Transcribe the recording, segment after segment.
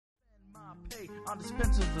on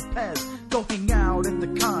dispensers of Pez. Go hang out at the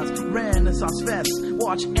cons, Renaissance fests.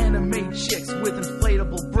 Watch anime chicks with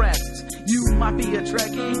inflatable breasts. You might be a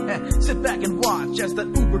Trekkie, sit back and watch as the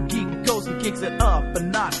uber geek goes and kicks it up a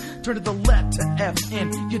notch. Turn to the letter F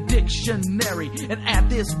in your dictionary and add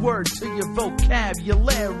this word to your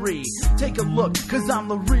vocabulary. Take a look, cause I'm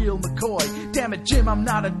the real McCoy. Damn it, Jim, I'm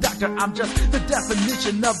not a doctor, I'm just the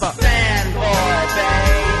definition of a fanboy,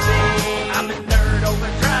 baby. I'm a nerd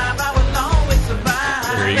overdrive, I will always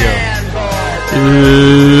survive. There you go.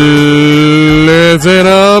 Listen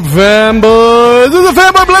up, fanboys. This is the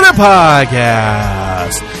Fanboy Planet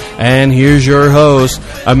Podcast. And here's your host,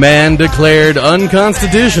 a man declared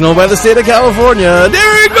unconstitutional by the state of California,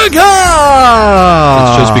 Derek McCaw.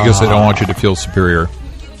 It's just because they don't want you to feel superior.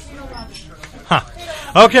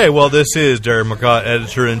 Okay, well, this is Derek McCaw,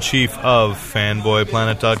 editor-in-chief of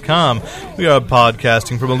FanboyPlanet.com. We are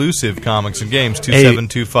podcasting from Elusive Comics and Games,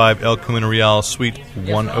 2725 El Camino Real, Suite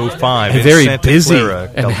 105 in very Santa busy Clara,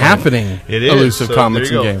 and California. happening It is. Elusive So Comics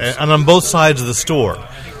there you and go. Games. And on both sides of the store,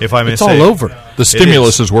 if I may It's say. all over. The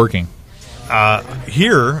stimulus is working.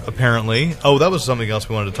 Here, apparently. Oh, that was something else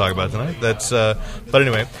we wanted to talk about tonight. That's. But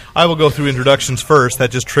anyway, I will go through introductions first.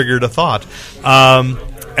 That just triggered a thought.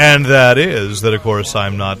 And that is that, of course,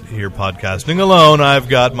 I'm not here podcasting alone. I've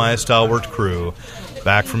got my stalwart crew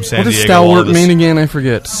back from San What does Diego. stalwart mean again? I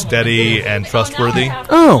forget. Steady and trustworthy.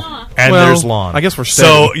 Oh. And well, there's Lon. I guess we're steady.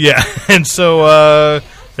 So, yeah. And so,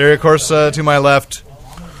 there, of course, to my left,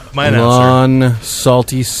 my announcer. Lon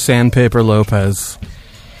Salty Sandpaper Lopez.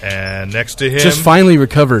 And next to him. Just finally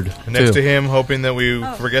recovered, Next too. to him, hoping that we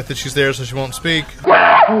forget that she's there so she won't speak.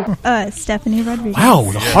 Stephanie Rodriguez. Wow,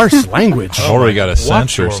 the harsh language. I've already got a Watch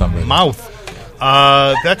censor or your something. mouth.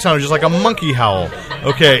 That sounded just like a monkey howl.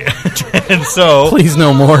 Okay, and so Please,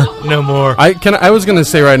 no more. no more. I was going to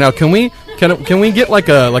say right now, can we get like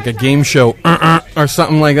a game show or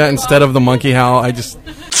something like that instead of the monkey howl?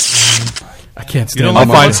 I can't stand don't the like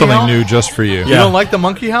I'll monkey. find monkey something howl? new just for you. You don't like the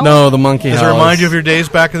monkey howl? No, the monkey Does howl. it remind you of your days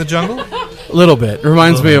back in the jungle? A little bit.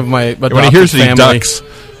 Reminds me of my adopted When he hears family. the ducks.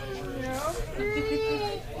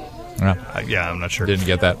 Yeah, I'm not sure. Didn't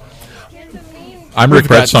get that. I'm We've Rick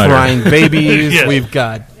got Brett Snyder. crying babies. Yes. We've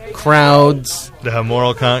got crowds. The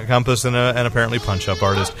moral compass and apparently punch-up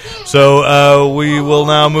artist. So we will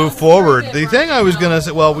now move forward. The thing I was going to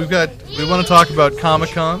say, well, we want to talk about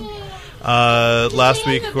Comic-Con. Last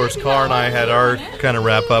week, of course, Carr and I had our kind of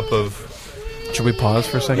wrap-up of. Should we pause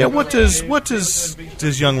for a second? Yeah, what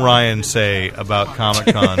does young Ryan say about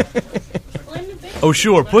Comic-Con? Oh,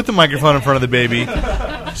 sure. Put the microphone in front of the baby.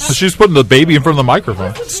 So she's putting the baby in front of the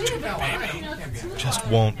microphone. Stupid baby. Just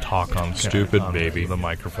won't talk on Stupid on baby. the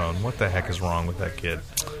microphone. What the heck is wrong with that kid?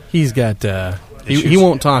 He's got. He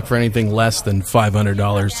won't talk for anything less than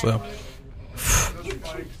 $500. So,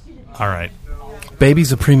 All right.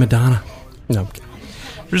 baby's a prima donna. No.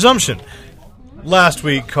 Resumption. Last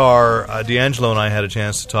week, Carr, D'Angelo, and I had a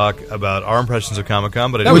chance to talk about our impressions of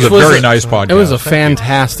Comic-Con, but It was a very nice podcast. It was a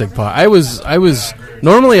fantastic pod. I was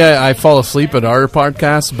normally I fall asleep at our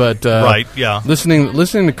podcast, but Right, yeah.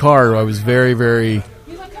 listening to Carr, I was very, very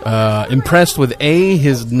impressed with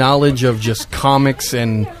his knowledge of just comics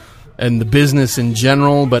and the business in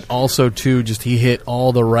general, but also too just he hit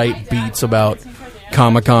all the right beats about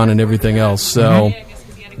Comic-Con and everything else. So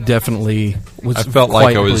definitely was. I felt like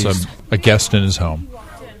quite I was pleased. a guest in his home.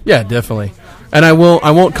 Yeah, definitely. And I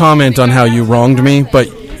won't comment on how you wronged me, but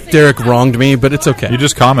Derek wronged me, but it's okay. You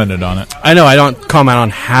just commented on it. I know, I don't comment on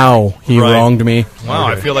how he Right. wronged me. Wow,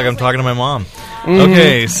 I feel like I'm talking to my mom. Mm-hmm.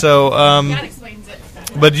 Okay, so,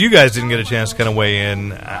 but you guys didn't get a chance to kind of weigh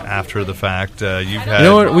in after the fact. You've had. You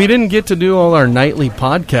know what? We didn't get to do all our nightly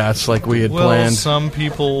podcasts like we had Well, planned. some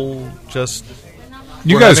people just.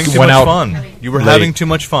 You were guys having too went much out fun. You were late. having too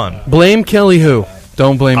much fun. Blame Kelly who?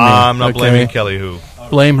 Don't blame me. I'm not okay? blaming Kelly who.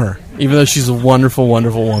 Blame her, even though she's a wonderful,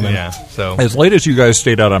 wonderful woman. Yeah, so. As late as you guys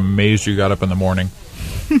stayed out, I'm amazed you got up in the morning.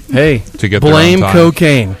 Hey, To get there blame on time.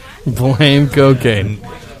 cocaine. Blame cocaine.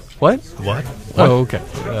 What? What? Oh, okay.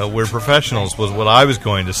 We're professionals was what I was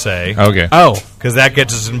going to say. Okay. Oh, Because that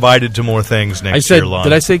gets us invited to more things next I said. year, Lon.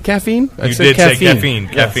 Did I say caffeine? I You said did caffeine. say caffeine.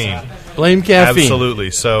 Yes. Caffeine. Blame caffeine.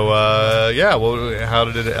 Absolutely. So, yeah, well, how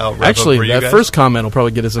did it wrap up Actually, for you that guys? first comment will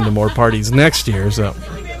probably get us into more parties next year. So,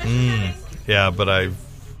 Yeah, but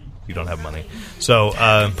you don't have money. So,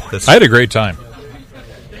 that's, I had a great time.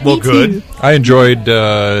 well, good. I enjoyed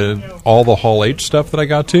all the Hall H stuff that I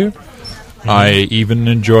got to. I even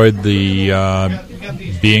enjoyed the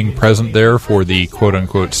being present there for the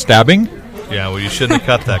quote-unquote stabbing. Yeah, well, you shouldn't have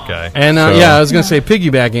cut that guy. and So- yeah, I was going to say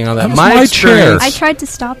piggybacking on that. was my chair. I tried to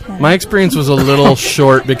stop him. My experience was a little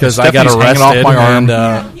short because I got Stephanie's hanging arrested. off my arm.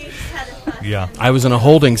 And, Yeah. I was in a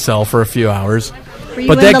holding cell for a few hours. Were you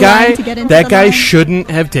But in that the guy, line to get into that the guy line? shouldn't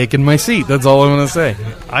have taken my seat. That's all I'm going to say.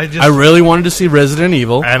 I I really wanted to see Resident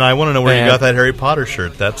Evil. And I want to know where you And- got that Harry Potter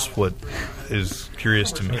shirt. That's what is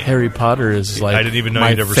curious to me. Harry Potter is like I didn't even know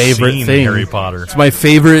my you'd ever favorite seen thing. Harry Potter. It's my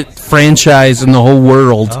favorite franchise in the whole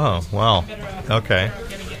world. Oh, wow. Okay.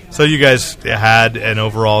 So you guys had an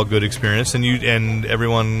overall good experience, and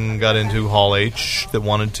everyone got into Hall H that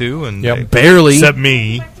wanted to, and Yep. they- Barely. except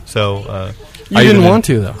me. So You I didn't didn't- want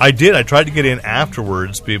to, though. I did. I tried to get in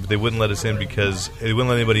afterwards, but they wouldn't let us in because they wouldn't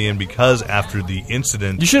let anybody in because after the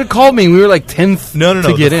incident. You should have called me. We were like 10th No.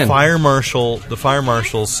 to get the in. fire marshal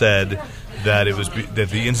said that it was that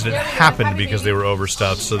the incident happened because they were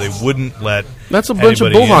overstuffed, so they wouldn't let. That's a bunch of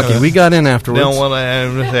anybody bull in. hockey. We got in afterwards. No, what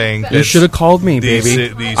I'm saying. You should have called me, baby.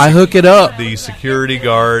 The I hook it up. The security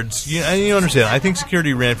guards, and you understand. I think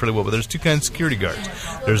security ran fairly well, but there's two kinds of security guards.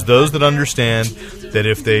 There's those that understand that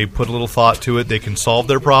if they put a little thought to it, they can solve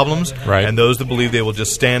their problems, Right. and those that believe they will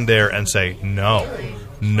just stand there and say no.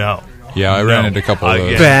 Yeah, I ran into a couple of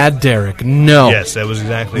those. Bad Derek. No. Yes, that was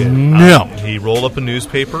exactly it. No. He rolled up a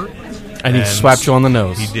newspaper. And he slapped you on the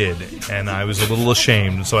nose. He did, and I was a little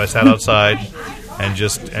ashamed, so I sat outside and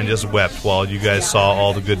just wept while you guys saw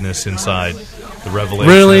all the goodness inside the revelation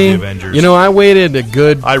Really? of the Avengers. You know, I waited a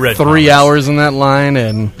good I read 3 comics. hours in that line,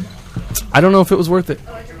 and I don't know if it was worth it.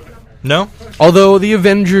 No? Although the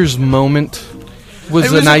Avengers moment was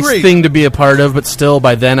It a was nice great. thing to be a part of, but still,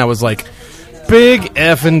 by then I was like, big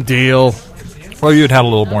effing deal. Well, you'd had a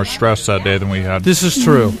little more stress that day than we had. This is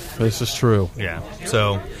true. This is true. Yeah.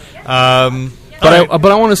 So,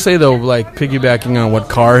 But I want to say though, like piggybacking on what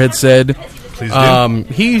Carr had said, please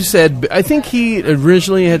do. he said, I think he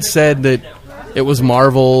originally had said that it was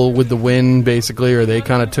Marvel with the win, basically, or they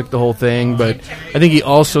kind of took the whole thing. But I think he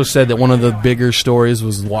also said that one of the bigger stories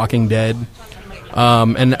was Walking Dead.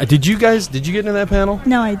 And did you get into that panel?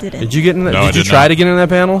 No, I didn't. Did you get in that? No, I did you did try not. to get in that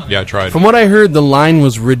panel? Yeah, I tried. From what I heard, the line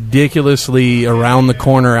was ridiculously around the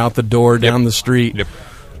corner, out the door, down the street. Yep.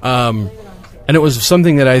 And it was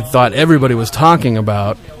something that I thought everybody was talking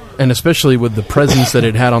about, and especially with the presence that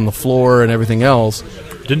it had on the floor and everything else.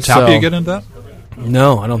 Didn't Tapia So- get into that?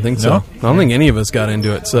 No, I don't think so. No? I don't think any of us got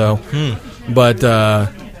into it. So, but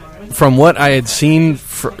from what I had seen,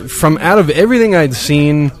 from out of everything I'd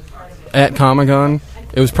seen at Comic-Con,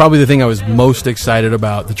 it was probably the thing I was most excited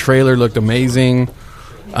about. The trailer looked amazing,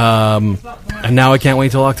 and now I can't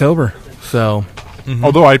wait till October. So,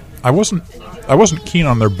 Although I wasn't keen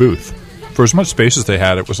on their booth. For as much space as they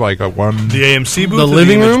had, it was like a one. The AMC booth, The or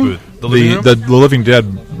living Image room? booth? The living room. The Living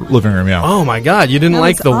Dead living room, yeah. oh my God, you didn't That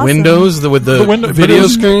like was the awesome. windows with the, The window- but video it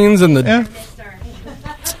was- screens and the. Yeah.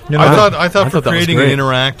 You know, I thought I for thought that was creating great. an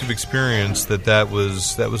interactive experience that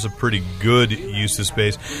was a pretty good use of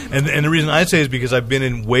space. And the reason I say is because I've been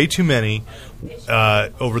in way too many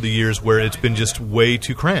over the years where it's been just way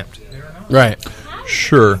too cramped. Right.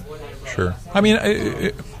 Sure. I mean,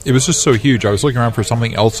 it was just so huge. I was looking around for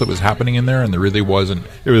something else that was happening in there, and there really wasn't.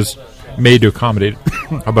 It was made to accommodate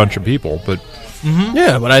a bunch of people, but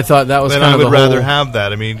Yeah, but I thought that was And kind I of would the rather whole. have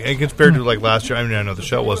that. I mean, and compared to like last year, I mean, I know the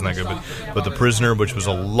show wasn't that good, but The Prisoner, which was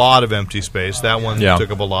a lot of empty space, that one Yeah.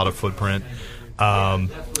 took up a lot of footprint. And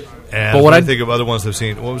But when what I I- think of other ones I've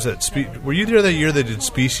seen, what was that? Were you there that year they did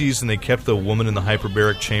Species and they kept the woman in the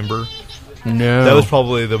hyperbaric chamber? No. That was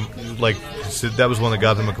probably that was one that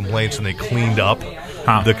got them a complaints, and they cleaned up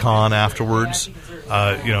the con afterwards.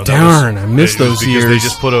 Darn, I missed those because years. They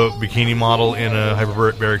just put a bikini model in a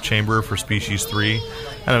hyperbaric chamber for Species 3,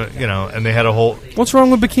 and they had a whole. What's wrong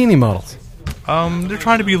with bikini models? They're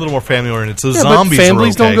trying to be a little more family oriented. So Yeah, zombies but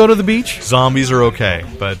families are okay. don't go to the beach. Zombies are okay,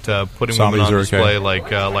 but putting Zombies women on are display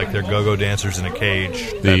okay. like they're go-go dancers in a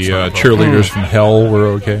cage. the that's not cheerleaders from hell were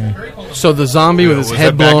okay. So the zombie with his was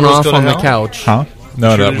head that Back blown Row off Still to on the Hell? couch. Huh?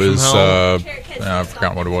 No, that Cheerleaders was from I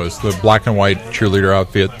forgot what it was. The black and white cheerleader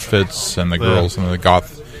outfits and the girls and the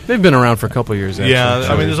goth. They've been around for a couple of years. Actually. Yeah,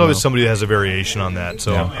 I mean, there's always So- somebody that has a variation on that.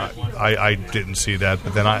 So Yeah. I didn't see that,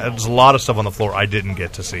 but then there's a lot of stuff on the floor I didn't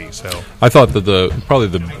get to see. So I thought that probably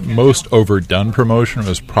the most overdone promotion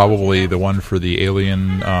was probably the one for the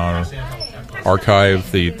Alien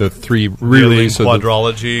archive, the three re-release of the,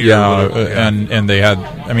 quadrology. yeah, or whatever, and they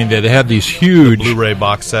had these huge Blu-ray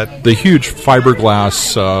box set. the huge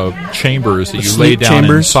fiberglass chambers that you lay sleep down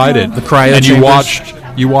chambers? inside it, The cryo and chambers?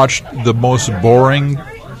 you watched the most boring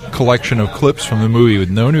collection of clips from the movie with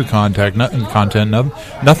no new nothing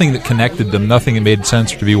that connected them, nothing that made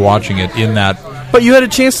sense to be watching it in that. But you had a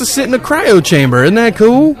chance to sit in a cryo chamber. Isn't that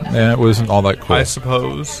cool? And it wasn't all that cool. I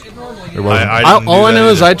suppose. It wasn't. I didn't do All I that know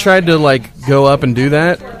is either. I tried to go up and do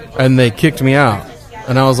that, and they kicked me out.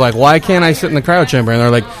 And I was like, why can't I sit in the cryo chamber? And they're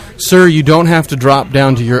like, sir, you don't have to drop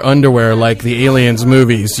down to your underwear like the Aliens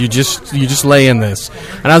movies. You just lay in this.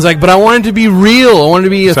 And I was like, but I want it to be real. I want it to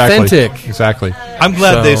be authentic. Exactly. I'm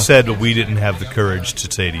glad they said we didn't have the courage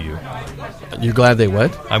to say to you. You're glad they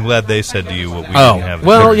what? I'm glad they said to you what we didn't have.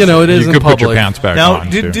 Well, you know, it is You in could put your public. pants back Now, on.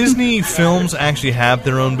 did too. Disney Films actually have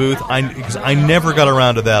their own booth? Because I never got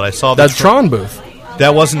around to that. I saw That Tron booth.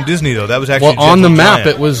 That wasn't Disney though. That was actually Well, on the Gentle map, Giant.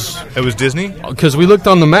 it was It was Disney. because we looked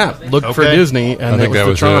on the map, looked for Okay. Disney, and I think that that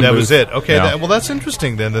was was the Tron it. That booth. was it. Okay. Yeah. Well, that's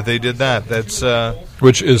interesting then that they did that. That's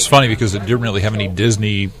Which is funny because it didn't really have any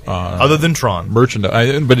Disney other than Tron.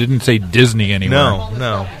 merchandise, but it didn't say Disney anywhere.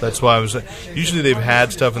 No. That's why I was. Usually they've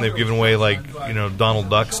had stuff and they've given away like Donald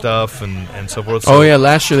Duck stuff and so forth. So, Oh yeah,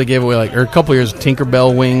 last year they gave away or a couple years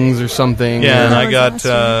Tinkerbell wings or something. Yeah, and That I was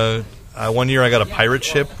got 1 year I got a pirate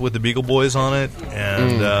ship with the Beagle Boys on it,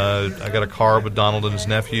 and I got a car with Donald and his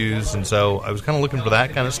nephews, and so I was kind of looking for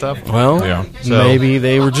that kind of stuff. Well, Yeah. So- maybe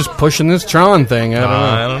they were just pushing this Tron thing. I don't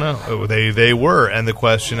know. I don't know. They were, and the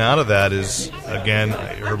question out of that is, again,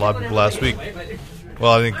 I heard a lot of people last week.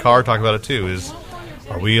 Well, I think Carr talked about it too. Is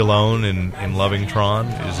are we alone in loving Tron?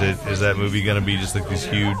 Is that movie going to be just like this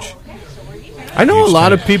huge? I know a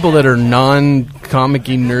lot of people that are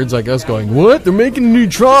non-comic-y nerds like us going, "What? They're making a new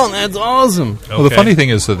Tron? That's awesome!" Well, the Okay. funny thing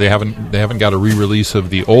is that they haven't got a re-release of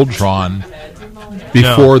the old Tron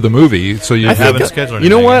before the movie, so you I have haven't scheduled You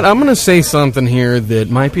know anything. what? I'm going to say something here that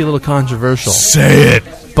might be a little controversial, Say it.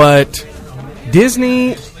 but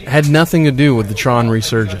Disney had nothing to do with the Tron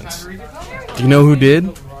resurgence. Do you know who did?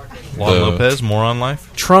 Juan The- Lopez, Moron Life.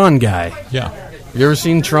 Tron Guy. yeah, You ever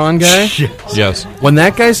seen Tron Guy? yes. When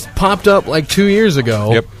that guy popped up like 2 years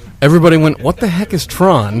ago, Yep. everybody went, "What the heck is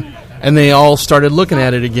Tron?" And they all started looking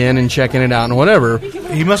at it again and checking it out and whatever.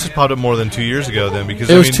 He must have popped up more than 2 years ago then, because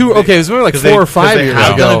It was it was maybe like 4 or 5 years They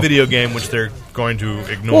have done ago. a video game which they're going to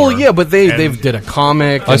ignore. Well, yeah, but they And- did a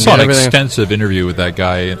comic. I and saw an everything. extensive interview with that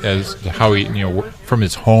guy as to how he, from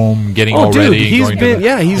his home, getting Oh, all dude, ready. he's going been to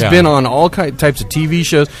the, he's been on all types of TV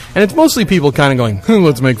shows, and it's mostly people kind of going,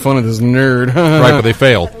 "Let's make fun of this nerd." right, but they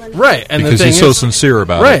failed right, and because the thing he's so is, sincere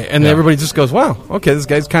about right, it. and Yeah. everybody just goes, "Wow, okay, this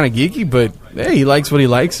guy's kind of geeky, but hey, he likes what he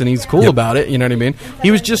likes, and he's cool about it." You know what I mean? He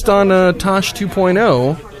was just on Tosh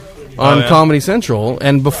 2.0 on yeah. Comedy Central,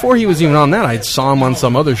 and before he was even on that, I saw him on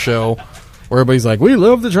some other show where everybody's like, "We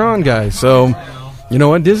love the Tron guy." So, you know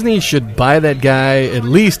what? Disney should buy that guy at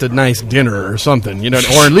least a nice dinner or something, or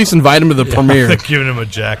at least invite him to the premiere. They're giving him a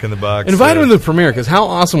Jack in the Box. Invite him to the premiere, because how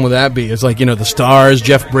awesome would that be? It's like, the stars,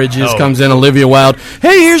 Jeff Bridges Oh. comes in, Olivia Wilde.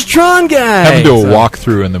 Hey, here's Tron guy. Have him do a So-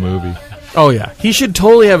 walkthrough in the movie. Oh, yeah. He should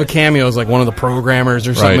totally have a cameo as like one of the programmers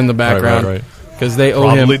or something Right, in the background. right. Because they owe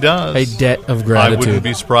Probably him does. a debt of I gratitude. wouldn't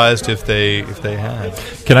be surprised if they had.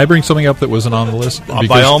 Can I bring something up that wasn't on the list? By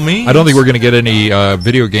Because all means. I don't think we're going to get any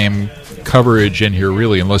video game coverage in here,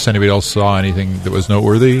 really, unless anybody else saw anything that was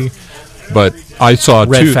noteworthy. But I saw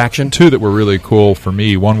Red two, Faction? two that were really cool for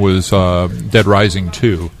me. One was Dead Rising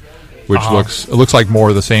 2, which looks like more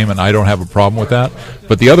of the same, and I don't have a problem with that.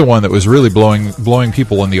 But the other one that was really blowing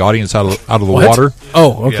people in the audience out of the What? water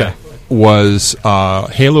Oh, okay. Yeah. was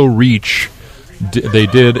Halo Reach. They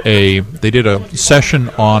did a session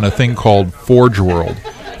on a thing called Forge World,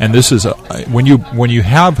 and this is when you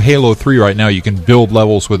have Halo 3 right now, you can build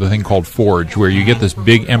levels with a thing called Forge, where you get this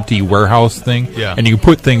big empty warehouse thing, Yeah. and you can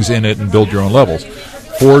put things in it and build your own levels.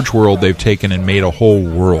 Forge World, they've taken and made a whole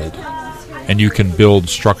world, and you can build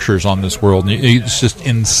structures on this world. And it's just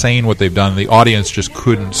insane what they've done. The audience just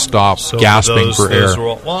couldn't stop gasping those- for those air. were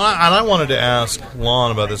all- I wanted to ask Lon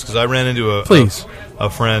about this because I ran into Please. a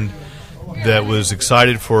friend that was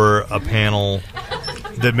excited for a panel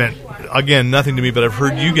that meant, again, nothing to me, but I've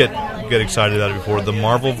heard you get excited about it before. The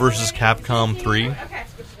Marvel versus Capcom 3.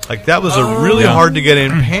 Like, that was a really Yeah. hard to get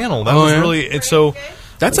in panel. That Oh, was yeah. really, it's so,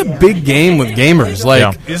 That's a big game with gamers. Like,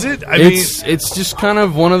 Yeah. is it? I mean, it's just kind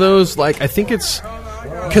of one of those, like, I think it's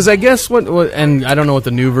because I guess what and I don't know what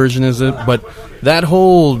the new version is, but that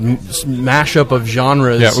whole mashup of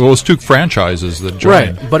genres, Yeah, well, it was two franchises that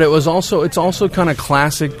joined. right? But it's also kind of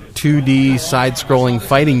classic 2D side-scrolling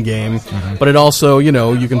fighting game. But it also, you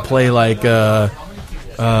can play like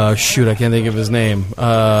shoot, I can't think of his name.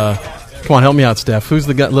 Come on, help me out, Steph. Who's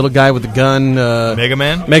the little guy with the gun? Mega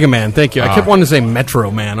Man? Mega Man, thank you. I kept wanting to say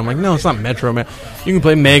Metro Man. I'm like, no, it's not Metro Man. You can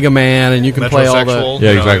play Mega Man, and you can play all the... Metrosexual?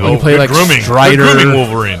 Yeah, exactly. You can play good like grooming. Strider. Good grooming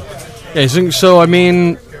Wolverine. Yeah, so I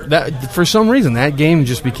mean, that for some reason, that game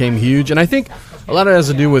just became huge. And I think a lot of it has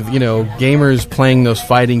to do with, gamers playing those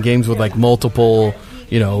fighting games with like multiple...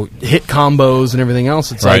 hit combos and everything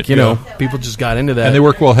else. It's Right, like, people just got into that. And they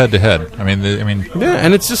work well head to head. I mean, yeah,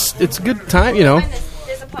 and it's a good time,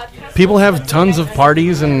 people have tons of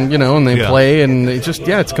parties, and and they play, and it just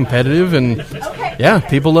it's competitive, and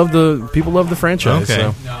people love the franchise. Okay.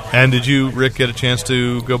 So. And did you, Rick, get a chance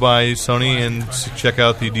to go by Sony and check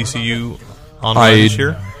out the DCU online this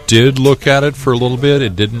year? Did look at it for a little bit.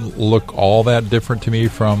 It didn't look all that different to me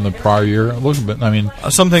from the prior year. A little bit. I mean,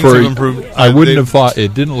 some things have improved. I wouldn't have thought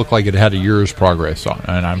it didn't look like it had a year's progress on it,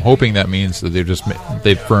 and I'm hoping that means that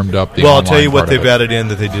they've firmed up the. Well, I'll tell you what they've added in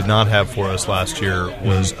that they did not have for us last year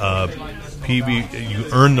was You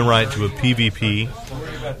earn the right to a PvP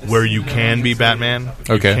where you can be Batman,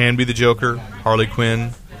 you can be the Joker, Harley Quinn,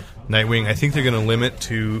 Nightwing. I think they're going to limit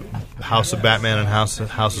to House of Batman and House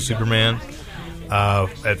of Superman.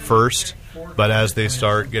 At first, but as they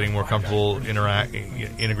start getting more comfortable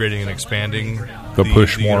integrating and expanding, they'll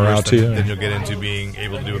push more out to you. Then you'll get into being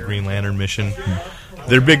able to do a Green Lantern mission.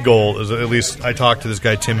 Their big goal is, at least I talked to this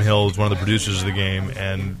guy Tim Hill, who's one of the producers of the game,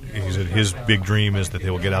 and he said his big dream is that they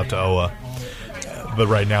will get out to Oa, but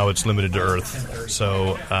right now it's limited to Earth.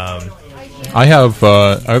 So I have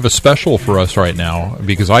a special for us right now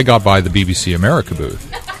because I got by the BBC America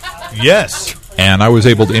booth. Yes. And I was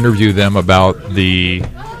able to interview them about the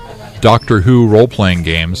Doctor Who role-playing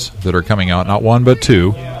games that are coming out, not one but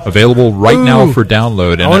two, available right now for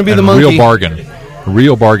download. And I want to be the real monkey.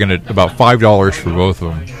 Real bargain at about $5 for both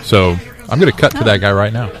of them. So I'm going to cut to that guy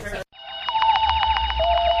right now.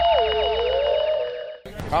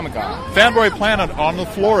 Comic-Con. Fanboy Planet on the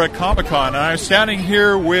floor at Comic-Con. And I'm standing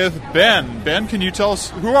here with Ben. Ben, can you tell us,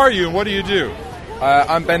 who are you and what do you do?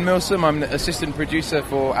 I'm Ben Milsom. I'm the assistant producer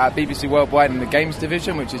for BBC Worldwide in the games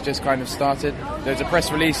division, which has just kind of started. There's a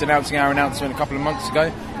press release announcing our announcement a couple of months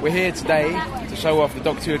ago. We're here today to show off the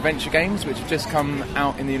Doctor Who Adventure games, which have just come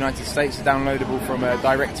out in the United States, downloadable from a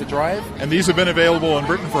direct-to-drive. And these have been available in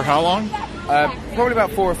Britain for how long? Probably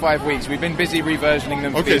about 4 or 5 weeks. We've been busy reversioning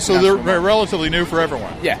them. Okay, so they're relatively new for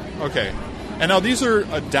everyone. Yeah. Okay. And now these are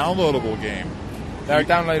a downloadable game. They're a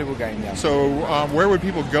downloadable game, yeah. So where would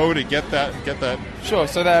people go to get that? Sure,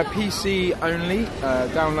 so they're PC only,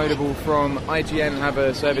 downloadable from IGN, have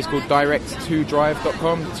a service called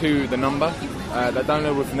direct2drive.com, to the number. They're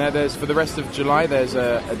downloadable from there. For the rest of July, there's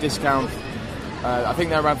a discount. I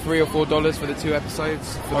think they're around $3 or $4 for the 2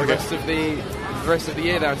 episodes. For the rest of the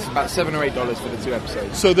year, that's about $7 or $8 for the 2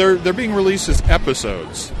 episodes. So they're being released as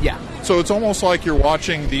episodes. Yeah. So it's almost like you're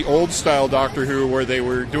watching the old style Doctor Who, where they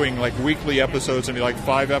were doing like weekly episodes and like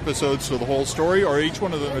 5 episodes for the whole story, or each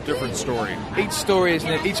one of them a different story.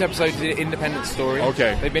 Each episode is an independent story.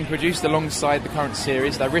 Okay. They've been produced alongside the current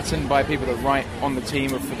series. They're written by people that write on the team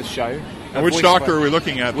for the show. And which Doctor are we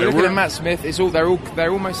looking at? We're looking at Matt Smith. They're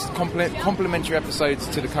almost complementary episodes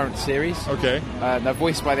to the current series. Okay. They're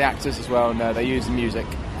voiced by the actors as well, and they use the music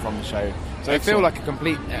from the show. So they feel like a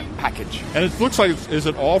complete package. And it looks like, is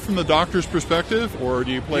it all from the Doctor's perspective, or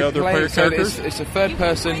do you play other characters? It's a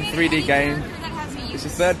third-person 3D game.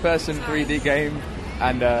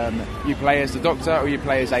 And you play as the Doctor or you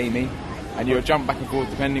play as Amy, and you'll jump back and forth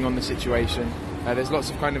depending on the situation. There's lots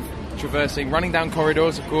of kind of traversing, running down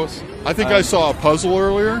corridors, of course. I think I saw a puzzle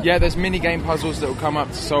earlier. Yeah, there's mini-game puzzles that will come up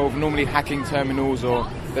to solve, normally hacking terminals, or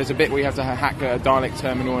there's a bit where you have to hack a Dalek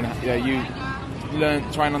terminal, and you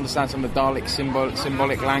try and understand some of the Dalek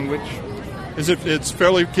symbolic language. It's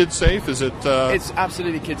fairly kid safe? It's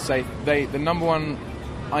absolutely kid safe. The number one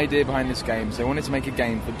idea behind this game is they wanted to make a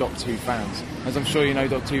game for Doctor Who fans. As I'm sure you know,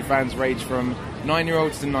 Doctor Who fans range from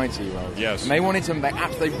 9-year-olds to 90-year-olds. Yes. And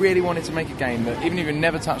they really wanted to make a game that, even if you've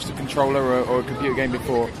never touched a controller or a computer game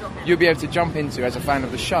before, you'll be able to jump into as a fan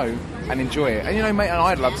of the show and enjoy it. And mate,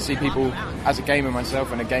 I'd love to see people, as a gamer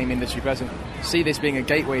myself and a game industry person, see this being a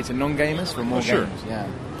gateway to non-gamers for more games. Yeah.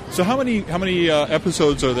 So how many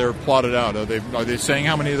episodes are there plotted out? Are they saying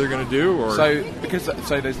how many they're going to do? Or? So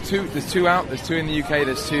there's two out. There's 2 in the UK.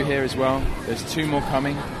 There's 2 here as well. There's 2 more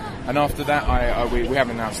coming. And after that, we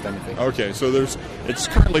haven't announced anything. Okay, so it's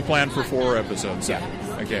currently planned for 4 episodes. Yeah.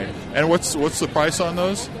 Okay. And what's the price on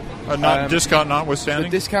those? Discount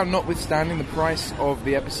notwithstanding? The discount notwithstanding, the price of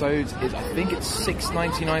the episodes is, I think it's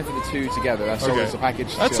 $6.99 for the 2 together. That's sold as a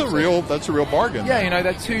package. That's a real bargain. Yeah,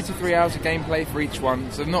 they're 2 to 3 hours of gameplay for each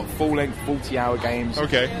one, so they're not full-length 40-hour games.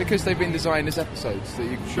 Okay. Because they've been designed as episodes that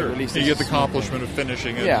you can release. You get the accomplishment of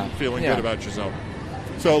finishing it and feeling good about yourself.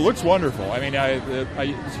 So it looks wonderful. I mean,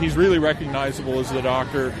 he's really recognizable as the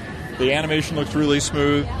Doctor. The animation looks really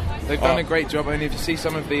smooth. They've done a great job. I mean, if you see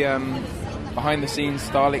some of the behind-the-scenes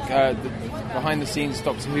Dalek, behind-the-scenes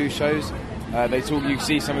Doctor Who shows, you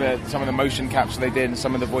see some of the motion capture they did and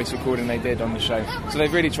some of the voice recording they did on the show. So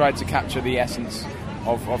they've really tried to capture the essence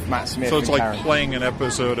of Matt Smith. So it's like playing an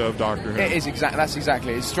episode of Doctor Who. It is that's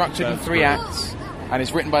exactly. It's structured in 3 acts. and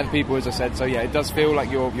it's written by the people, as I said. So yeah, it does feel like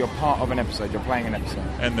you're part of an episode. You're playing an episode.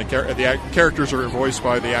 And the characters are voiced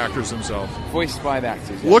by the actors themselves. Voiced by the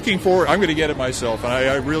actors. Yeah. Looking forward. I'm going to get it myself, and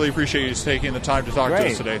I really appreciate you taking the time to talk to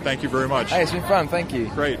us today. Thank you very much. Hey, it's been fun. Thank you.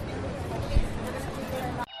 Great.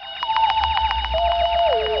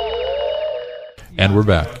 And we're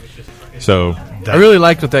back. So I really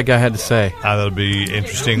liked what that guy had to say. That'll be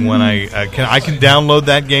interesting when I can download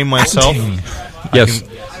that game myself. Yes,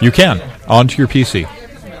 you can onto your PC.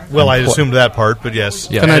 Well, I assumed that part, but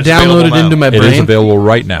yes. Yeah. Can I download it into my brain? It is available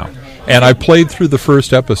right now. And I played through the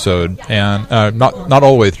first episode, and not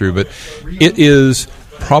all the way through, but it is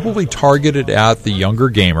probably targeted at the younger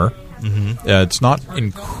gamer. Mm-hmm. It's not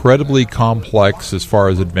incredibly complex as far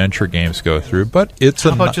as adventure games go through, but it's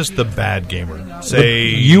How about just the bad gamer? Say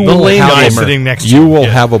you the will guy have sitting next to you. You will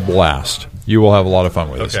have a blast. You will have a lot of fun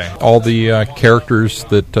with Okay. this. All the characters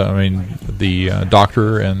that the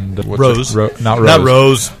doctor and Rose, not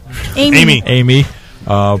Rose, Amy.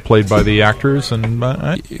 played by the actors, and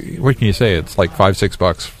what can you say? It's like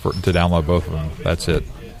 $5-6 to download both of them. That's it.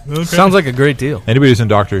 Okay. Sounds like a great deal. Anybody who's in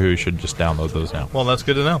Doctor Who should just download those now. Well, that's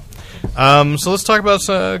good to know. So let's talk about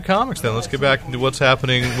comics then. Let's get back into what's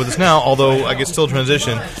happening with us now, although I guess still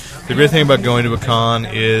transition. The great thing about going to a con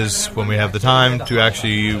is when we have the time to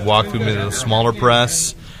actually walk through the smaller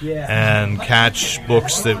press and catch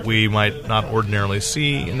books that we might not ordinarily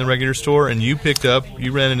see in the regular store. And you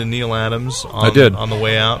ran into Neil Adams I did. On the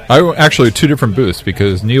way out. Actually, two different booths,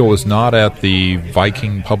 because Neil was not at the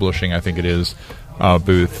Viking Publishing, I think it is,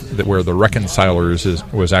 booth where the Reconcilers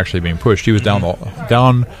was actually being pushed. He was down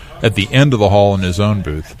at the end of the hall in his own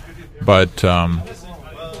booth. But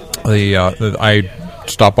I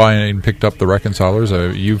stopped by and picked up the Reconcilers.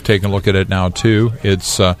 You've taken a look at it now too.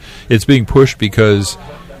 It's being pushed because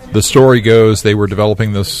the story goes they were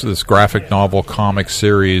developing this graphic novel comic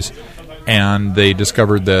series, and they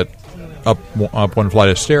discovered that up one flight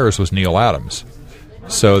of stairs was Neil Adams.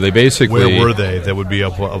 So they basically... Where were they that would be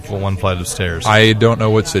up one flight of stairs? I don't know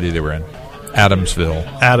what city they were in.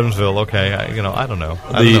 Adamsville, okay. I don't know. I don't know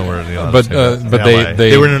where Neil Adams but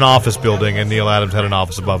they were in an office building, and Neil Adams had an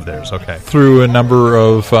office above theirs, okay. Through a number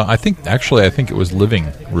of... I think it was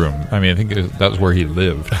living room. I think that was where he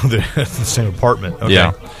lived. The same apartment, okay.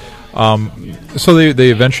 Yeah. So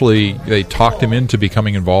they eventually talked him into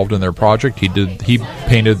becoming involved in their project. He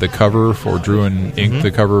painted the cover drew and inked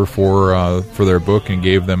the cover for their book and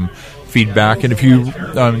gave them feedback. And if you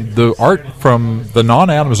the art from the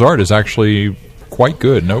non-Adams art is actually quite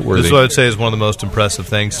good, noteworthy. This is what I would say is one of the most impressive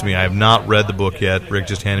things to me. I have not read the book yet. Rick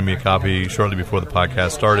just handed me a copy shortly before the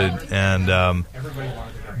podcast started, and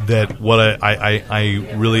that what I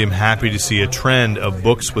really am happy to see a trend of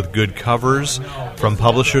books with good covers from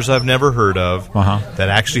publishers I've never heard of that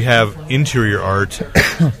actually have interior art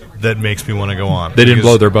that makes me want to go on. They didn't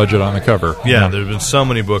blow their budget on the cover. Yeah, there have been so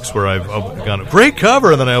many books where I've gone, great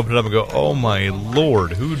cover, and then I open it up and go, oh my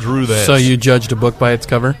Lord, who drew that? So you judged a book by its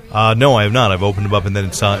cover? No, I have not. I've opened them up and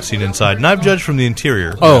then seen inside, and I've judged from the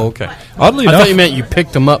interior. Oh, okay. Oddly I enough, thought you meant you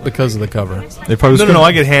picked them up because of the cover. No,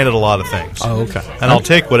 I get handed a lot of things. Oh, okay. And I'll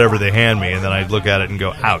take whatever they hand me, and then I look at it and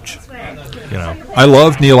go, ouch. I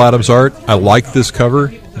love Neil Adams' art. I like this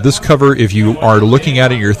cover. This cover, if you are looking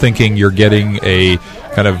at it, you're thinking you're getting a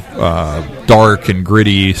kind of dark and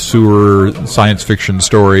gritty sewer science fiction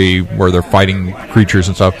story where they're fighting creatures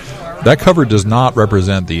and stuff. That cover does not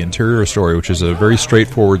represent the interior story, which is a very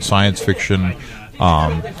straightforward science fiction,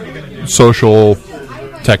 social,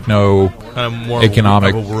 techno,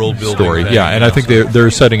 economic story. Thing, and I think they're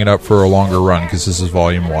setting it up for a longer run because this is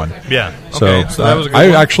volume 1. Yeah. Okay. So that was a good I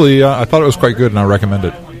one. actually I thought it was quite good, and I recommend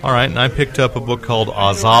it. All right, and I picked up a book called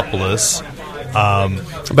Ozopolis.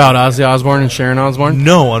 About Ozzy Osbourne and Sharon Osbourne?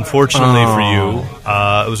 No, unfortunately for you.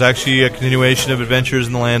 It was actually a continuation of Adventures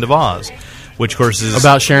in the Land of Oz, which, of course, is...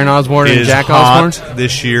 About Sharon Osbourne and Jack hot Osbourne?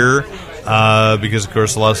 This year, because, of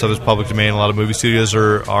course, a lot of stuff is public domain. A lot of movie studios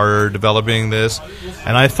are developing this.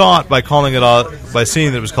 And I thought, by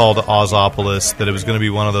seeing that it was called Ozopolis, that it was going to be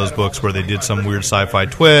one of those books where they did some weird sci-fi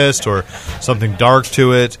twist or something dark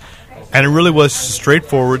to it. And it really was a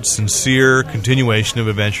straightforward, sincere continuation of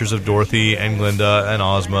Adventures of Dorothy and Glinda and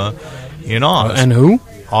Ozma in Oz. And who?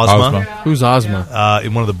 Ozma. Who's Ozma?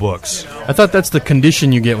 In one of the books. I thought that's the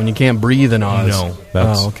condition you get when you can't breathe in Oz. No.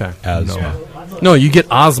 That's okay. asthma. No, you get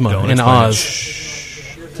asthma in Oz.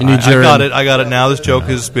 You need I got it now. This joke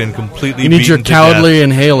has been completely. You need your cowardly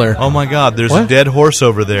inhaler. Oh my God! There's What? a dead horse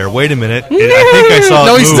over there. Wait a minute. I think I saw.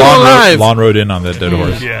 No, it he's move. still alive. Lon rode in on that dead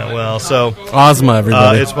horse. Yeah. Well, so Ozma,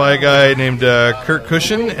 everybody. it's by a guy named Kurt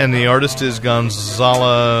Cushion, and the artist is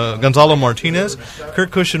Gonzalo Martinez.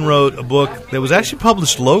 Kurt Cushion wrote a book that was actually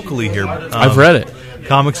published locally here. I've read it.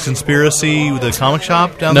 Comics Conspiracy, the comic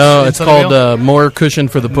shop down No, in it's Sunnyvale? called More Cushion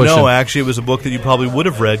for the Pushing. No, actually, it was a book that you probably would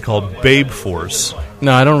have read called Babe Force.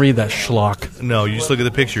 No, I don't read that schlock. No, you just look at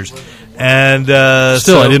the pictures. And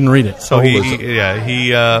Still, I didn't read it. So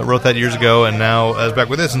he wrote that years ago, and now is back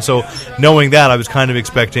with this. And so, knowing that, I was kind of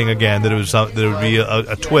expecting again that that it would be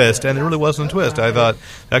a twist, and it really wasn't a twist. I thought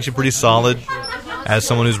actually pretty solid. As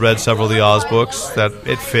someone who's read several of the Oz books, that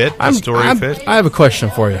it fit. The story fit. I have a question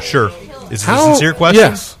for you. Sure. Is it a sincere question?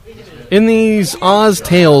 Yes. In these Oz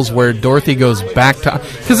tales where Dorothy goes back to...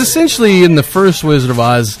 Because essentially in the first Wizard of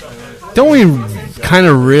Oz, don't we kind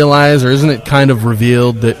of realize, or isn't it kind of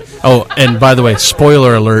revealed that... Oh, and by the way,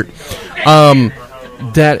 spoiler alert,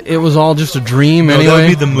 that it was all just a dream anyway? That would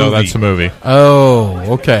be the movie. No, that's the movie.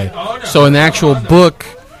 Oh, okay. So in the actual book,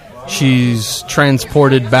 she's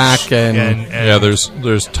transported back and yeah,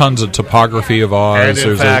 there's tons of topography of Oz.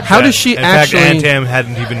 And in fact, how does she actually... Aunt Tam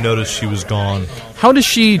hadn't even noticed she was gone. How does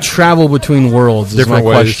she travel between worlds? Is my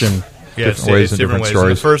question. Yeah, different ways and different stories. In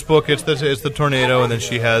the first book, it's the tornado, and then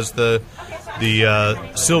she has the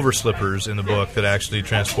silver slippers in the book that actually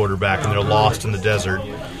transport her back, and they're lost in the desert.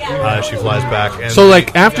 She flies back. And so,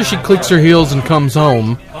 like, after she clicks her heels and comes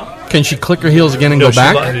home, can she click her heels again and go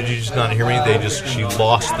back? Did you just not hear me? She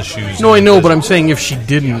lost the shoes. No, I know, but I'm saying if she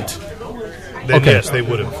didn't. Then yes, they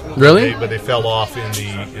would have. Really? But they fell off in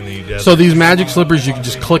the desert. So these magic slippers, you can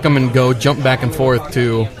just click them and go jump back and forth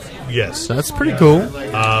to... Yes. That's pretty cool.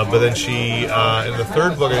 But then she, in the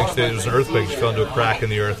third book, I think there was an earthquake. She fell into a crack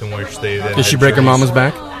in the earth in which they then... Did she break her mama's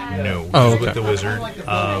back? No. Oh, okay. With the wizard.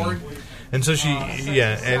 And so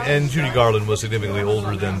and Judy Garland was significantly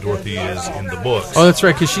older than Dorothy is in the books. Oh, that's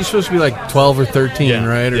right, because she's supposed to be like 12 or 13,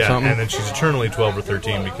 right, or something? And then she's eternally 12 or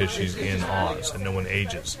 13 because she's in Oz, and no one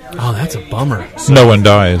ages. Oh, that's a bummer. So no one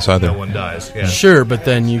dies either. No one dies, yeah. Sure, but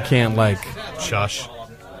then you can't, like... Shush.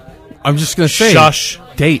 I'm just going to say... Shush.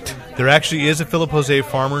 Date. There actually is a Philip Jose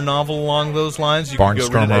Farmer novel along those lines. You can go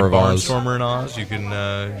read it, Barnstormer in Oz. You can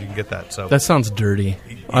get that. So that sounds dirty.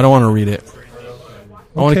 I don't want to read it.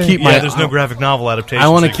 I want to keep my. There's no graphic novel adaptation. I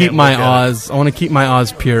want to keep my Oz. I want to keep my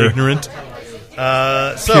Oz pure, ignorant,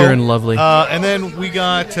 pure and lovely. And then we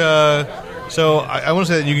got. So I want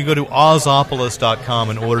to say that you can go to Ozopolis.com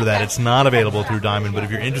and order that. It's not available through Diamond, but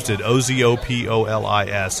if you're interested,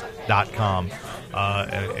 Ozopolis.com.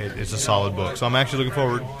 It's a solid book. So I'm actually looking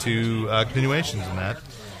forward to continuations in that.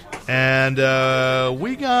 And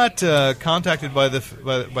we got contacted by a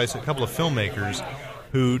couple of filmmakers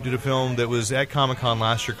who did a film that was at Comic-Con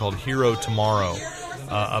last year called Hero Tomorrow,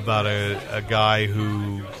 about a guy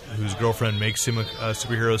whose girlfriend makes him a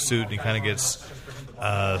superhero suit, and he kind of gets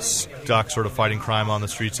stuck sort of fighting crime on the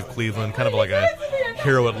streets of Cleveland, kind of like a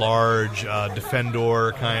hero at large,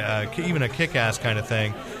 defender, even a kick-ass kind of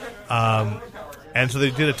thing. And so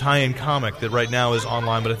they did a tie-in comic that right now is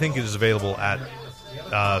online, but I think it is available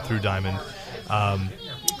through Diamond,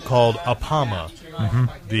 called Apama.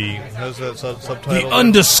 Mm-hmm. How's that subtitle? The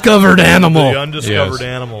Undiscovered Animal. The Undiscovered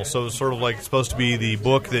Animal. So it's sort of like supposed to be the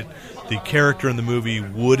book that the character in the movie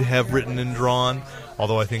would have written and drawn,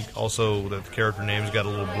 although I think also that the character names got a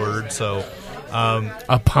little blurred. So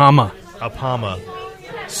Apama.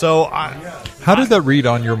 So how did that read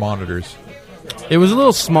on your monitors? It was a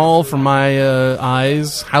little small for my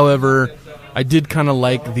eyes. However, I did kind of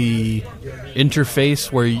like the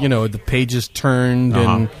interface where, the pages turned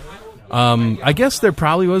and... I guess there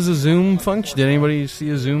probably was a zoom function. Did anybody see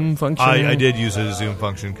a zoom function? I did use a zoom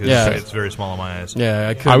function because it's very small on my eyes.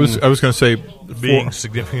 Yeah, I was going to say, being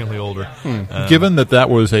significantly older. Given that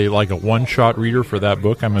was a one-shot reader for that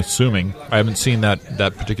book, I'm assuming I haven't seen that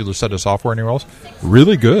particular set of software anywhere else.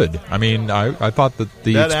 Really good. I mean, I thought that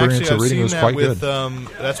experience of reading was quite good.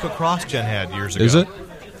 That's what CrossGen had years ago. Is it?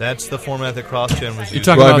 That's the format that CrossGen was using. You're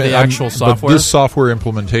talking about the actual software? But this software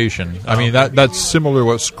implementation, I mean, that's similar to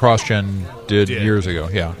what CrossGen did years ago.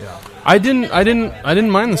 Yeah. I didn't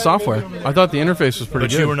mind the software. I thought the interface was pretty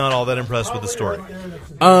good. But you were not all that impressed with the story.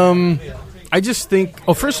 I just think...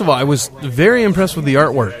 Oh, first of all, I was very impressed with the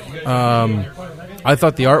artwork. I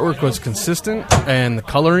thought the artwork was consistent and the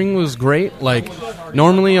coloring was great. Like,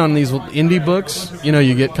 normally on these indie books,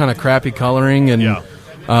 you get kind of crappy coloring and...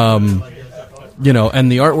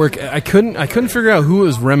 and the artwork, I couldn't figure out who it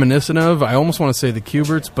was reminiscent of. I almost want to say the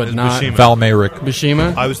Kuberts, but not Buscema. Val Mayrick.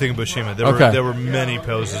 Buscema. I was thinking Buscema. There were many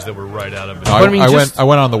poses that were right out of it. I went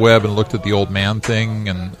on the web and looked at the old man thing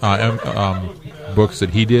and books that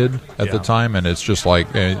he did at the time, and it's just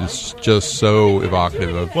so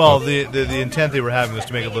evocative of. Well, the intent they were having was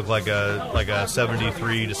to make it look like a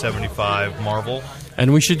 73 to 75 Marvel.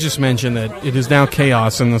 And we should just mention that it is now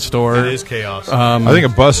chaos in the store. It is chaos. I think a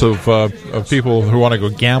bus of people who want to go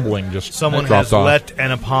gambling just someone dropped has off. let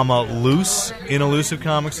Anapama loose in Elusive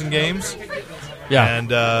Comics and Games. Yeah, and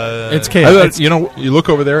it's chaos. You look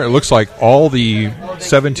over there. It looks like all the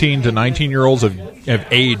 17 to 19-year-olds have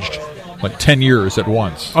aged like 10 years at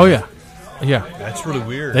once. Oh yeah. That's really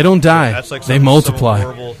weird. They don't die. That's like they multiply.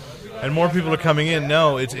 Horrible. And more people are coming in.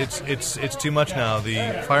 No, it's too much now.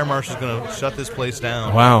 The fire marshal's going to shut this place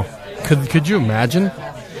down. Wow. Could you imagine?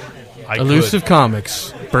 Elusive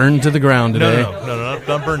Comics burned to the ground today. No,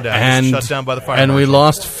 not burned down. And shut down by the fire and marshal. We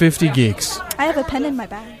lost 50 geeks. I have a pen in my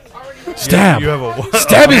bag. Stab! You have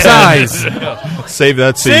Stab his eyes! Save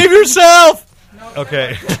that scene. Save yourself!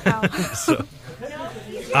 Okay.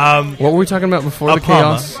 What were we talking about before the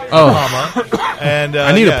chaos? And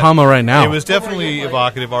I need a Pama right now. It was definitely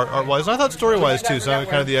evocative art-wise. I thought story-wise too. So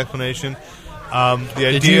kind of the explanation. The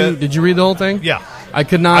idea. Did you read the whole thing? Yeah, I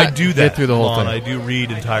could not. I do that get through the whole thing. I do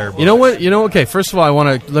read entire books. You know what? Okay. First of all,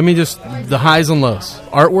 let me just the highs and lows.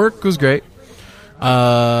 Artwork was great.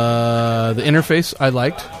 The interface I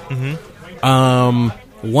liked. Mm-hmm.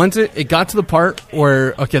 Once it got to the part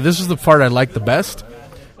where this is the part I liked the best.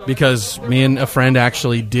 Because me and a friend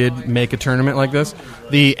actually did make a tournament like this.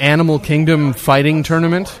 The Animal Kingdom fighting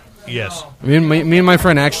tournament. Yes. Me and my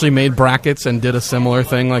friend actually made brackets and did a similar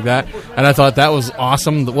thing like that. And I thought that was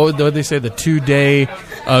awesome. What would they say? The 2-day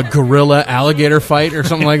gorilla alligator fight or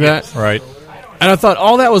something like that? Right. And I thought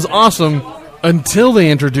all that was awesome until they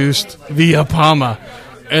introduced the Apama.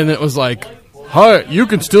 And it was like, hi, you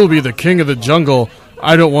can still be the king of the jungle.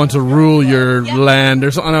 I don't want to rule your land or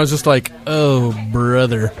something. And I was just like, oh,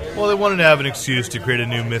 brother. Well, they wanted to have an excuse to create a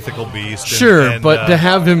new mythical beast. Sure, but to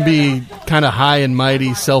have him be kind of high and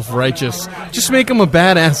mighty, self-righteous, just make him a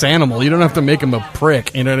badass animal. You don't have to make him a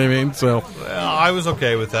prick, you know what I mean? So I was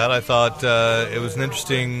okay with that. I thought it was an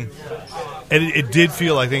interesting... And it did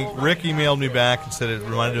feel, I think, Rick emailed me back and said it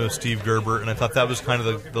reminded him of Steve Gerber, and I thought that was kind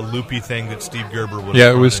of the loopy thing that Steve Gerber would have.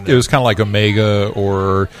 Yeah, it was kind of like Omega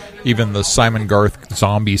or even the Simon Garth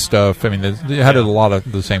zombie stuff. I mean, it had a lot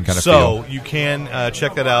of the same kind of feel. So you can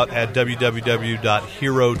check that out at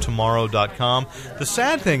www.herotomorrow.com. The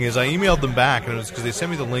sad thing is I emailed them back, and it was because they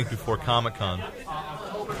sent me the link before Comic-Con.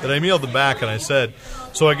 And I emailed them back, and I said,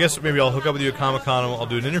 so I guess maybe I'll hook up with you at Comic-Con and I'll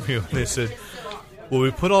do an interview. And they said, well, we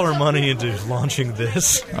put all our money into launching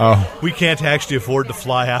this. Oh, we can't actually afford to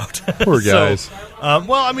fly out. Poor guys.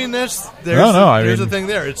 Well, I mean, there's a thing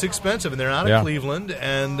there. It's expensive, and they're out of Cleveland,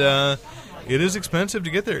 and it is expensive to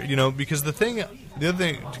get there. Because the other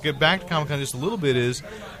thing to get back to Comic-Con just a little bit is,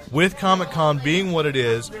 with Comic-Con being what it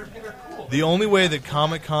is, the only way that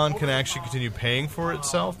Comic-Con can actually continue paying for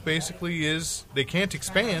itself, basically, is they can't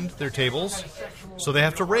expand their tables, so they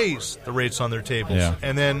have to raise the rates on their tables,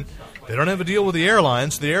 and then. They don't have a deal with the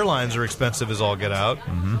airlines. The airlines are expensive as all get out.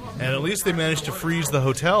 Mm-hmm. And at least they managed to freeze the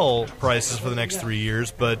hotel prices for the next 3 years.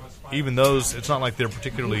 But even those, it's not like they're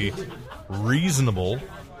particularly reasonable.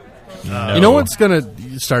 No. You know what's going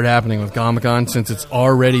to start happening with Comic-Con, since it's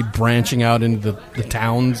already branching out into the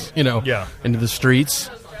towns, into the streets?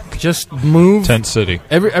 Just move. Tent City.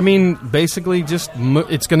 Basically,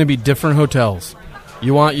 it's going to be different hotels.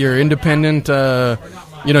 You want your independent...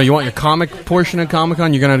 you want your comic portion of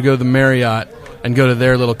Comic-Con, you're going to go to the Marriott and go to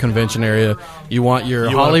their little convention area. You want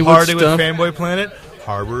your Hollywood party stuff. With Fanboy Planet?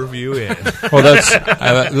 Harbor View Inn. Well,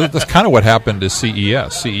 that's kind of what happened to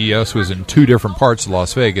CES. CES was in 2 different parts of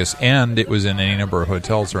Las Vegas, and it was in any number of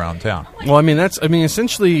hotels around town. Well,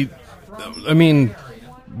 essentially,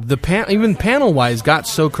 the even panel-wise got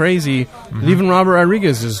so crazy that even Robert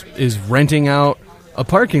Rodriguez is renting out a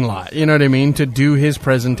parking lot, you know what I mean, to do his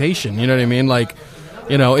presentation, you know what I mean? Like...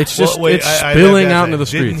 it's just it's spilling out into the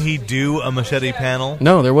streets. Didn't he do a machete panel?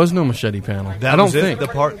 No, there was no machete panel. I don't think.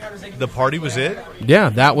 The party was it? Yeah,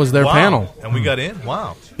 that was their panel. And we got in?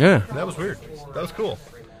 Wow. Yeah. That was weird. That was cool.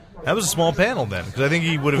 That was a small panel then, because I think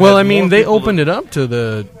he would have. Well, they opened it up to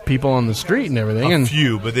the people on the street and everything. A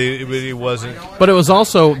few, but it wasn't. But it was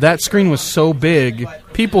also, that screen was so big,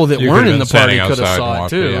 people that weren't in the party could have saw it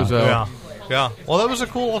too. Yeah. So. Yeah, well, that was a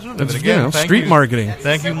cool alternative. That's, and again, street marketing.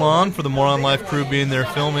 Thank you, Lon, for the Moron Life crew being there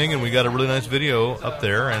filming, and we got a really nice video up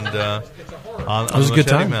there. And it was a good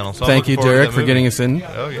time. So thank you, Derek, for getting us in.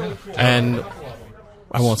 Oh yeah, and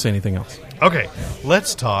I won't say anything else. Okay,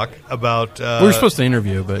 let's talk about. We were supposed to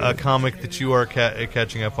interview, but a comic that you are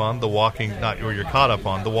catching up on, or you're caught up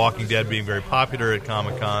on, The Walking Dead being very popular at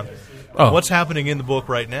Comic-Con. Oh. What's happening in the book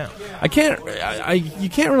right now? you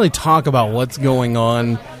can't really talk about what's going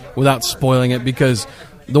on without spoiling it, because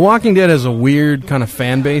The Walking Dead has a weird kind of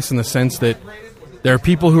fan base in the sense that there are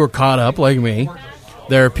people who are caught up, like me.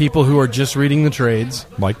 There are people who are just reading the trades,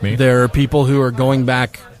 like me. There are people who are going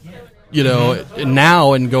back,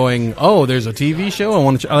 now and going, oh, there's a TV show. I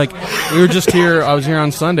want to like. We were just here. I was here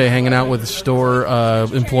on Sunday hanging out with store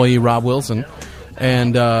employee Rob Wilson,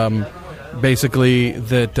 and basically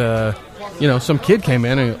that some kid came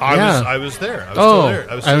in and I was there. I was still there.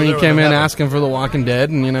 I mean, he came in asking for The Walking Dead,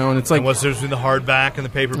 and and it's like, and what's the difference between the hardback and the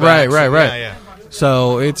paperback? Right. Yeah.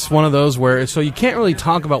 So it's one of those where you can't really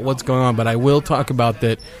talk about what's going on, but I will talk about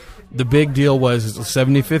that. The big deal was the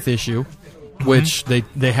 75th issue, which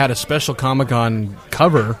they had a special Comic-Con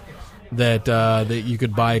cover that you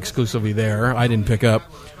could buy exclusively there. I didn't pick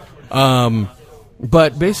up.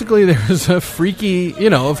 But basically there's a freaky,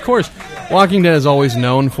 of course, Walking Dead is always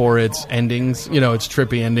known for its endings, its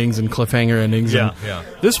trippy endings and cliffhanger endings. Yeah.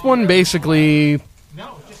 This one basically,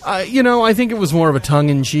 I think it was more of a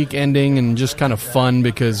tongue-in-cheek ending and just kind of fun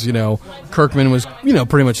because, Kirkman was,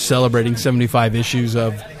 pretty much celebrating 75 issues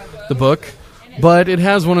of the book. But it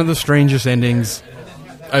has one of the strangest endings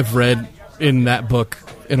I've read in that book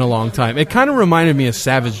in a long time. It kind of reminded me of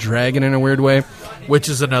Savage Dragon in a weird way, which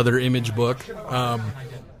is another Image book.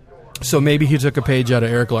 So maybe he took a page out of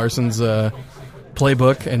Eric Larson's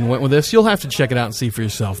playbook and went with this. You'll have to check it out and see for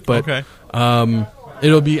yourself. But okay.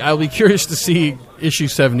 I'll be curious to see issue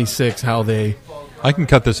 76 how they. I can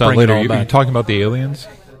cut this out later. Are you talking about the aliens?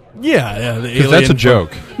 Yeah, because that's a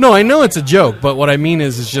joke. No, I know it's a joke, but what I mean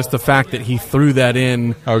is just the fact that he threw that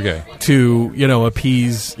in. Okay. To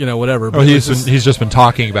appease whatever. But he's just been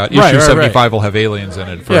talking about issue 75 will have aliens in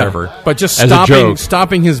it forever. Yeah, but just as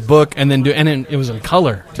stopping his book and then it was in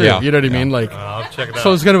color too. Yeah. You know what I mean? Like, I'll check it out.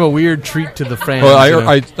 So it's kind of a weird treat to the fans.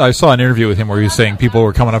 Well, I saw an interview with him where he was saying people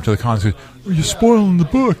were coming up to the cons and saying, "You're spoiling the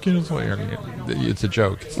book." It's like, it's a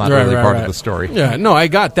joke. It's not really part of the story. Yeah, no, I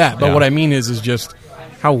got that. But what I mean is just.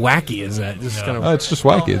 How wacky is that? Just kind of, it's just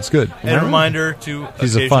wacky. It's good. And a reminder to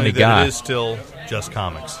he's a funny guy. It is still just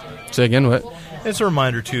comics. Say again, what? It's a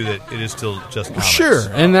reminder too that it is still just comics. Sure,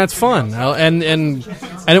 and that's fun. And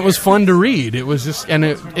it was fun to read. It was just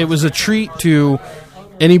it was a treat to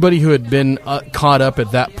anybody who had been caught up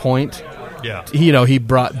at that point. Yeah. He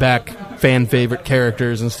brought back fan favorite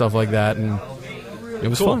characters and stuff like that, and it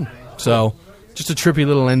was fun. So. Just a trippy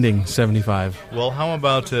little ending, 75. Well, how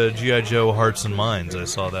about G.I. Joe Hearts and Minds? I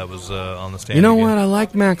saw that was on the stand. You know what? I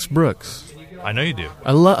like Max Brooks. I know you do.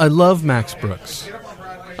 I love Max Brooks.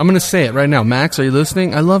 I'm going to say it right now. Max, are you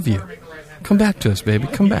listening? I love you. Come back to us, baby.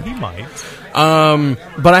 Come back. He might.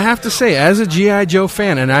 But I have to say, as a G.I. Joe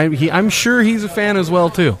fan, and I'm sure he's a fan as well,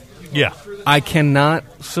 too. Yeah. I cannot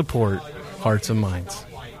support Hearts and Minds.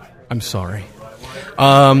 I'm sorry.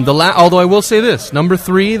 Although I will say this, number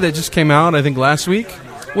 3 that just came out, I think last week,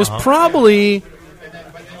 was probably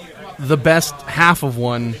the best half of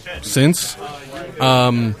one since.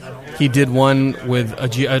 He did one with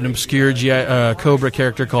an obscure Cobra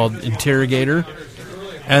character called Interrogator,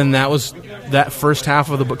 and that was that first half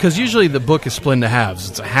of the book. Because usually the book is split into halves.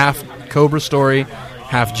 It's a half Cobra story,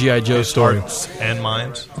 half G.I. Joe story. Hearts and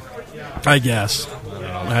Minds? I guess.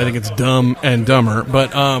 I think it's Dumb and Dumber,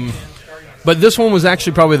 but this one was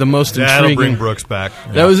actually probably the most intriguing. That'll bring Brooks back.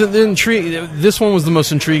 That was This one was the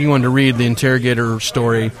most intriguing one to read. The Interrogator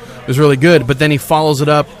story it was really good, but then he follows it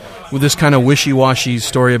up with this kind of wishy-washy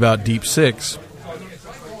story about Deep Six,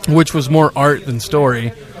 which was more art than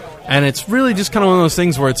story. And it's really just kind of one of those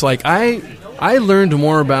things where it's like I learned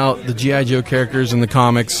more about the G.I. Joe characters in the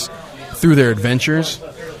comics through their adventures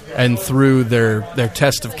and through their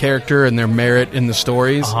test of character and their merit in the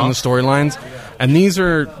stories and the storylines. And these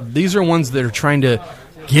are ones that are trying to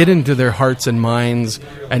get into their hearts and minds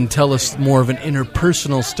and tell us more of an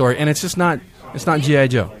interpersonal story. And it's just not G.I.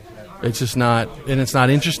 Joe. It's just not, and it's not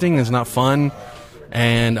interesting. It's not fun,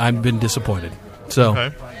 and I've been disappointed. So,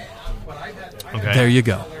 okay. There you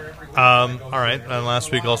go. All right. And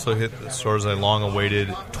last week also hit the stores I long-awaited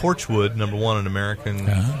Torchwood, #1 an American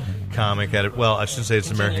comic. Well, I shouldn't say it's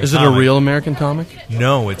an American. Is it a real American comic?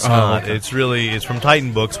 No, it's not. Okay. It's from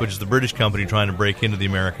Titan Books, which is the British company trying to break into the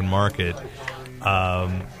American market.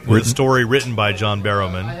 with a story written by John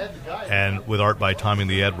Barrowman and with art by Tommy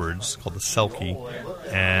Lee Edwards called The Selkie.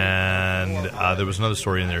 And there was another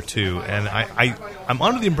story in there, too. And I'm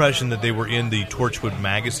under the impression that they were in the Torchwood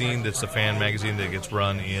magazine. That's a fan magazine that gets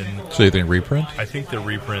run in... So you think reprint? I think they're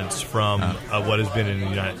reprints from what has been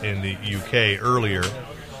in the UK earlier.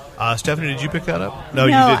 Stephanie, did you pick that up? No,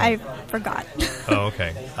 you didn't. I forgot. Oh,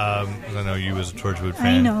 okay. I know you as a Torchwood fan.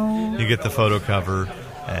 I know. You get the photo cover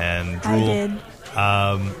and drool.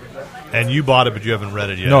 I did. And you bought it, but you haven't read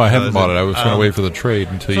it yet. No, I haven't bought it. I was going to wait for the trade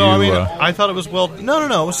until so, you... I mean, I thought it was,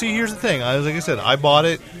 no. See, here's the thing. Like I said, I bought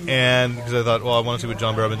it and because I thought, I want to see what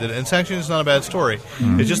John Barrowman did. And it's actually not a bad story.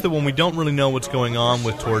 Mm-hmm. It's just that when we don't really know what's going on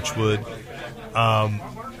with Torchwood,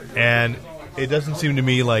 and it doesn't seem to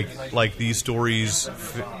me like these stories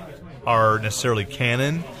are necessarily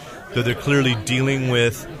canon, though they're clearly dealing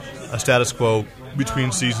with a status quo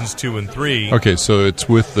between seasons 2 and 3. Okay, so it's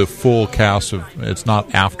with the full cast of... It's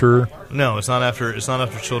not after... No, it's not after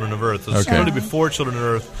Children of Earth. It's really before Children of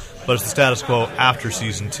Earth, but it's the status quo after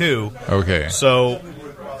season 2. Okay. So,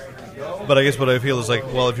 but I guess what I feel is like,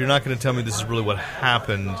 well, if you're not going to tell me this is really what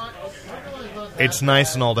happened, it's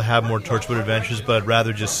nice and all to have more Torchwood adventures, but I'd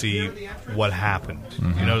rather just see what happened.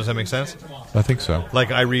 Mm-hmm. You know, does that make sense? I think so.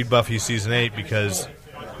 Like, I read Buffy season 8 because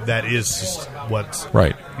that is what's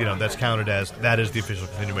right. You know, that's counted as that is the official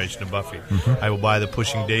continuation of Buffy. Mm-hmm. I will buy the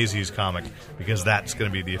Pushing Daisies comic because that's going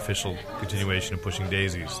to be the official continuation of Pushing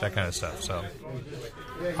Daisies, that kind of stuff. So,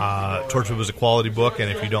 Torchwood was a quality book, and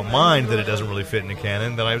if you don't mind that it doesn't really fit in the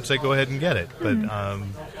canon, then I would say go ahead and get it. But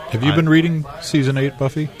have you been reading season 8,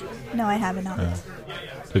 Buffy? No, I haven't.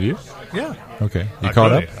 Have you? Yeah. Okay. You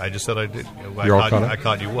caught up? I just said I did. You're all caught up? I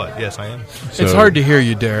caught you what? Yes, I am. So it's hard to hear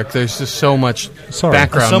you, Derek. There's just so much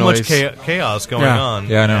background noise. So much chaos going on.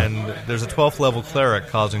 Yeah, I know. And there's a 12th level cleric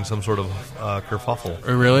causing some sort of kerfuffle.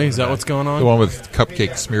 Oh, really? Is that what's going on? The one with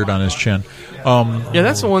cupcake smeared on his chin. Yeah,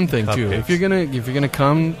 that's the one thing, too. Cupcakes. If you're gonna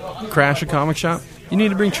come crash a comic shop, you need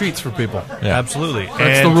to bring treats for people. Yeah. Absolutely.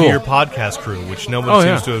 That's and the rule. To your podcast crew, which no one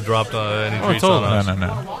seems to have dropped any treats totally. on us.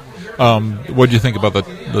 No. What do you think about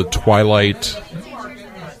the Twilight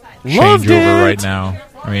Loved changeover it. right now?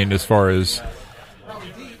 I mean, as far as...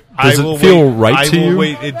 Does it feel right to you? I will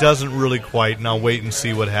wait. It doesn't really quite, and I'll wait and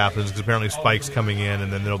see what happens, because apparently Spike's coming in,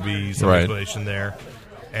 and then there'll be some explanation there.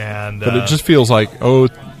 But it just feels like,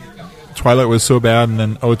 Twilight was so bad, and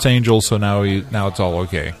then, it's Angel, so now it's all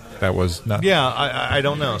okay. That was not... Yeah, I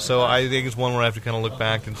don't know. So I think it's one where I have to kind of look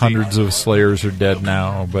back and see. Hundreds of Slayers are dead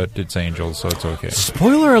now, but it's Angel, so it's okay.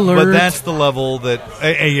 Spoiler alert! But that's the level that...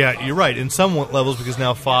 yeah, you're right. In some levels, because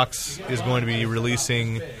now Fox is going to be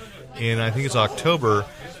releasing in, I think it's October,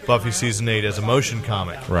 Buffy Season 8 as a motion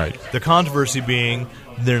comic. Right. The controversy being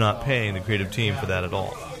they're not paying the creative team for that at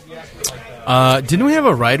all. Didn't we have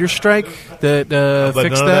a writer's strike that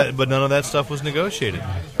fixed that? But none of that stuff was negotiated.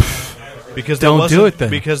 Because don't do it then.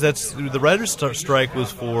 Because the writer's strike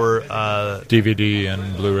was for DVD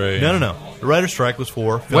and Blu-ray. No. The writer's strike was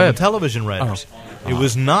for film and television writers. It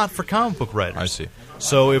was not for comic book writers. I see.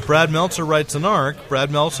 So if Brad Meltzer writes an arc, Brad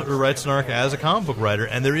Meltzer writes an arc as a comic book writer,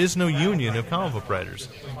 and there is no union of comic book writers.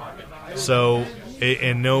 So,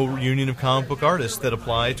 and no union of comic book artists that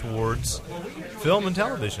apply towards film and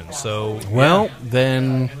television. So,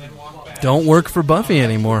 then don't work for Buffy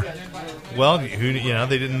anymore. Well, they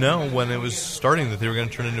didn't know when it was starting that they were going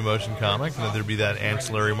to turn into motion comic and that there'd be that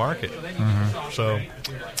ancillary market. Mm-hmm. So,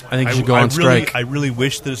 I think you should go on strike. I really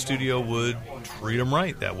wish that a studio would treat them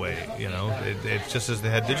right that way. It's just as they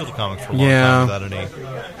had digital comics for a long time without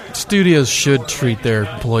any. Studios should treat their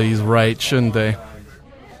employees right, shouldn't they?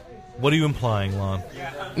 What are you implying, Lon?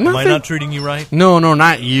 Nothing. Am I not treating you right? No,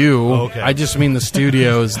 not you. Oh, okay. I just mean the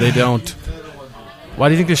studios. They don't. Why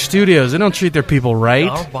do you think they're studios? They don't treat their people right.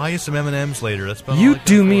 I'll buy you some M&Ms later. That's about You all I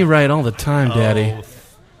do can me afford. right all the time, Daddy.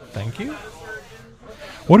 Thank you.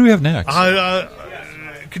 What do we have next?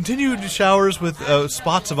 Continued showers with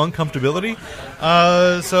spots of uncomfortability.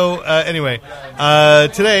 Anyway,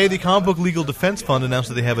 today the Comic Book Legal Defense Fund announced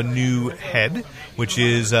that they have a new head, which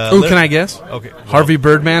is... can I guess? Okay. Harvey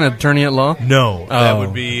Birdman, attorney at law? No, that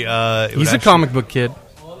would be... He's a comic book kid.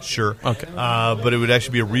 Sure. Okay. But it would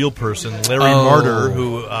actually be a real person, Larry Marder,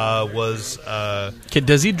 who was...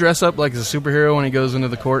 Does he dress up like a superhero when he goes into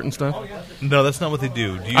the court and stuff? No, that's not what they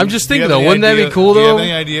do. I'm just thinking, though, wouldn't that be cool, though? Do you have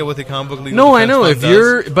any idea what the Comic Book Legal No, Defense I know. Fund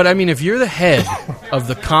does? If you're the head of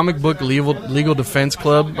the Comic Book Legal Defense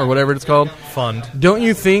Club, or whatever it's called... Fund. Don't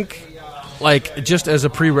you think... just as a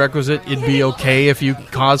prerequisite, it'd be okay if you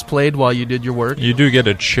cosplayed while you did your work? You do get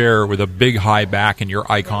a chair with a big high back and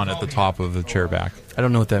your icon at the top of the chair back. I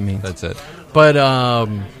don't know what that means. That's it. But,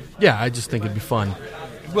 I just think it'd be fun.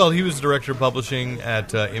 Well, he was director of publishing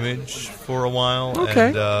at Image for a while. Okay,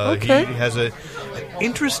 And okay. he has an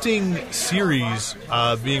interesting series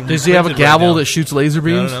being Does he have a reprinted gavel right now. that shoots laser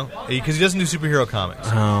beams? No. Because he doesn't do superhero comics.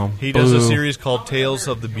 Oh, He does a boo. series called Tales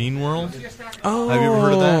of the Bean World. Oh, Have you ever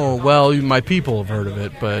heard of that? Well, my people have heard of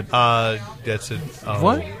it, but That's it. Oh,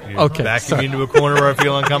 What? You're Okay, backing sorry. me into a corner where I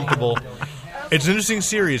feel uncomfortable. It's an interesting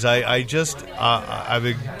series. I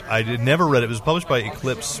did never read it. It was published by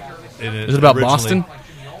Eclipse. is it about originally. Boston?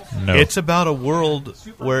 No. It's about a world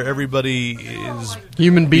where everybody is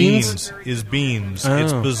Human beings? Is beans. Oh.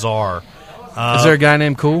 It's bizarre. Is there a guy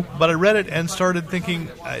named Cool? But I read it and started thinking,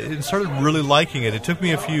 and started really liking it. It took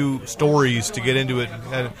me a few stories to get into it,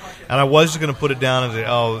 and I was just going to put it down and say,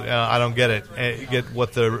 I don't get it, get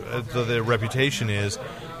what the reputation is.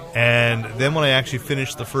 And then when I actually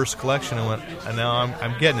finished the first collection, I went, and now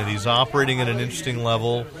I'm getting it. He's operating at an interesting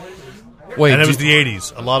level. Wait, And it was the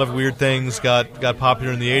 80s. A lot of weird things got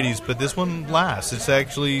popular in the 80s, but this one lasts. It's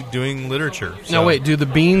actually doing literature. So. No, wait. Do the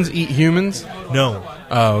beans eat humans? No.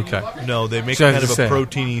 Oh, okay. No, they make So I was kind of a gonna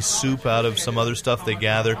say. proteiny soup out of some other stuff they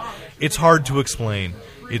gather. It's hard to explain.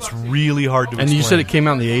 It's really hard to explain. And you said it came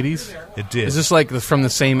out in the 80s? It did. Is this like from the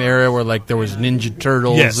same era where like there was Ninja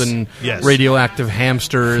Turtles Yes, and yes. radioactive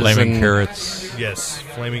hamsters? Flaming and carrots. Yes,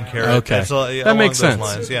 flaming carrot. Okay. That's that along makes those sense.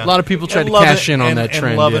 lines, yeah. A lot of people tried And to Love cash and- in on and- that trend.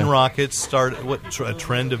 And Love yeah. and Rockets started a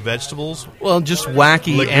trend of vegetables. Well, just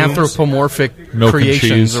wacky Legumes. anthropomorphic Milk and creations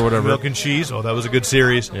cheese. or whatever. Milk and cheese. Oh, that was a good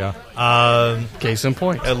series. Yeah. Case in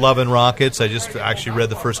point. At Love and Rockets, I just actually read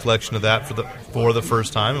the first collection of that for the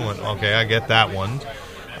first time and went, okay, I get that one.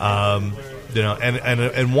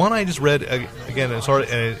 And one I just read again.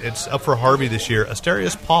 It's up for Harvey this year.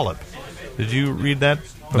 Asterius Polyp. Did you read that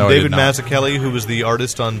from No, I David did not. Mazzucchelli, who was the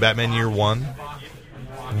artist on Batman Year One?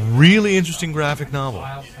 Really interesting graphic novel.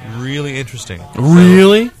 Really interesting.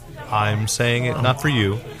 Really? So, I'm saying it not for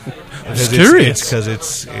you. Because curious. Because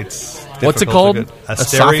it's What's it difficult called? to get-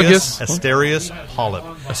 Esophagus? Asterius Polyp.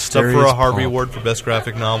 It's up for a Asterius Harvey Polyp. Award for Best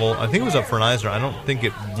Graphic Novel. I think it was up for an Eisner. I don't think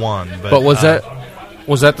it won. But was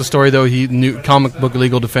that the story though? Comic Book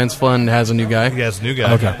Legal Defense Fund has a new guy. He has a new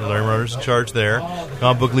guy. Okay. Larry Murder's in charge there.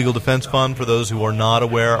 Comic Book Legal Defense Fund, for those who are not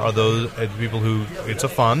aware, are those people who... It's a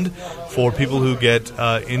fund for people who get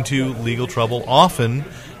into legal trouble. Often,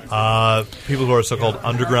 people who are so-called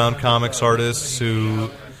underground comics artists who...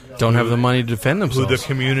 Don't have the money to defend Who themselves.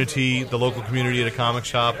 the local community at a comic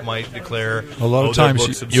shop might declare... A lot of their times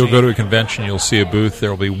books you'll go to a obscene. convention, you'll see a booth.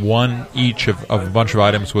 There will be one each of a bunch of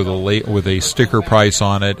items with a sticker price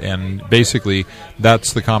on it, and basically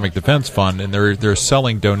that's the Comic Defense Fund, and they're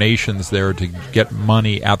selling donations there to get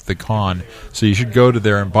money at the con. So you should go to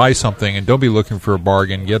there and buy something, and don't be looking for a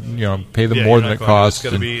bargain. Pay them Yeah, more you're than not it going to. costs.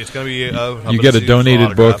 It's going to be you get a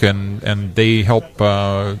donated book, and and they help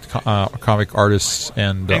comic artists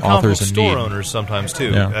and comic authors book in store need. owners sometimes too,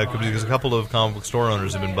 Yeah. because a couple of comic book store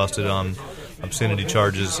owners have been busted on obscenity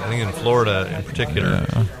charges. I think in Florida in particular,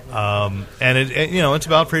 and it's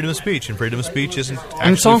about freedom of speech, and freedom of speech isn't.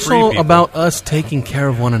 and it's actually free, also people. about us taking care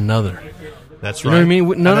of one another. That's You right. know what I mean?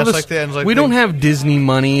 None And of that's us. like that, and it's like we don't things- have Disney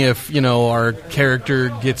money if our character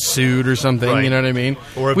gets sued or something. Right. You know what I mean?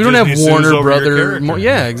 Or if we don't Disney have sues Warner over your Brother. character.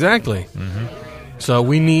 Yeah, exactly. So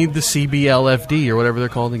we need the CBLFD or whatever they're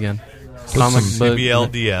called again.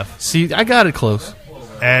 CBLDF See, I got it close.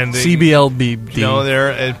 and CBLBD. there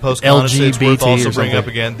at Post-Con, it's worth LGBT also or bring up something.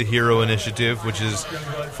 again the HERO Initiative, which is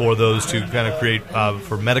for those to kind of create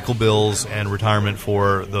for medical bills and retirement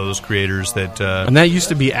for those creators that. And that used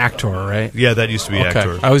to be Actor, right? Yeah, that used to be Okay.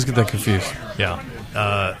 Actor. I always get that confused. Yeah,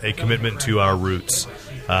 a commitment to our roots.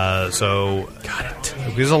 So,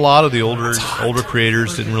 because a lot of the older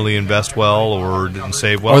creators didn't really invest well, or didn't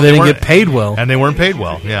save well, Or they didn't weren't- get paid well. and they weren't paid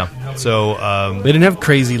well. Yeah, so They didn't have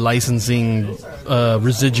crazy licensing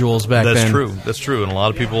residuals back then. that's true. That's true, and a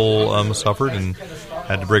lot of people suffered and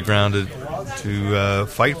had to break ground to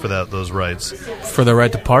fight for those rights. For the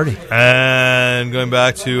right to party. And going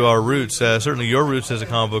back to our roots, certainly your roots as a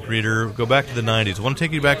comic book reader, go back to the 90s. I want to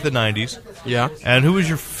take you back to the 90s. Yeah. And who was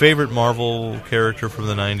your favorite Marvel character from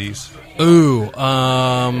the 90s? Ooh,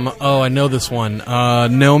 I know this one.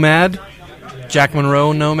 Nomad, Jack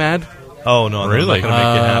Monroe, Nomad. Oh, no, Really? I'm not going to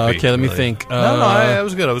make you happy. Okay, let me really. think. No, that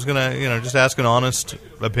was good. I was going to, just ask an honest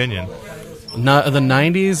opinion. The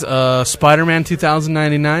 90s, Spider-Man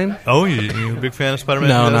 2099. Oh, you a big fan of Spider-Man?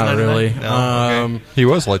 No, not 2099? really. No, okay. He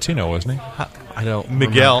was Latino, wasn't he? I don't.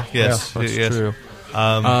 Miguel, remember. yes, Yeah, that's yes. true.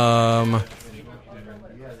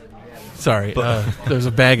 Sorry, there's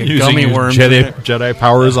a bag of Using gummy his worms. Jedi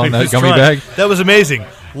powers on that He's gummy trying. bag. That was amazing.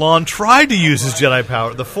 Lon tried to use his Jedi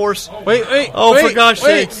power. The Force. Wait. Oh, wait, for gosh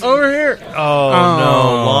sakes. over here. Oh,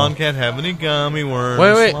 no. Lon can't have any gummy worms.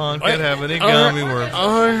 Wait. Lon can't have any gummy worms.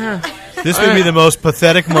 Over here. This may be the most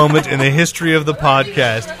pathetic moment in the history of the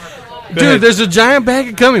podcast. Go Dude, ahead. there's a giant bag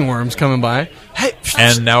of gummy worms coming by. Hey,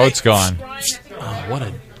 And now it's gone. Oh, what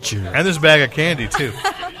a jerk. And there's a bag of candy, too.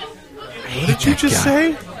 What did you just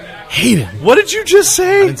say? Hate him. What did you just I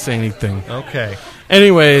say? didn't say anything. Okay.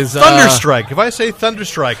 Anyways, Thunderstrike. If I say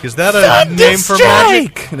Thunderstrike, is that a name for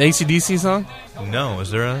magic? An AC/DC song? No.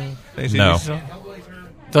 Is there a AC/DC No. song?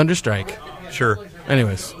 Thunderstrike. Sure.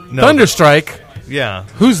 Anyways, No. Thunderstrike. Yeah.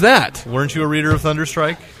 Who's that? Weren't you a reader of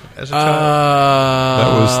Thunderstrike as a child?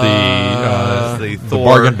 That was the the Thor.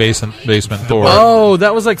 bargain basement Thor. Oh,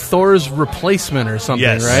 that was like Thor's replacement or something,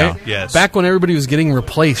 Yes, right? yeah, yes. Back when everybody was getting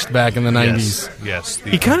replaced back in the 90s. Yes.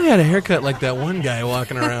 He kind of had a haircut like that one guy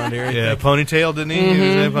walking around here. Yeah, ponytail, didn't he? He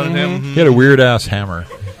was a ponytail. Mhm. He had a weird ass hammer.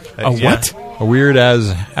 A Yeah. what? A weird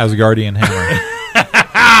Asgardian hammer.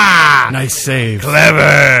 Nice save.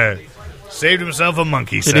 Clever. Saved himself a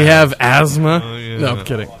monkey. Did he have asthma? Oh, yeah. No, I'm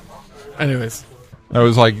kidding. Anyways. It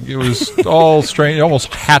was all strange,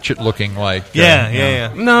 almost hatchet looking like.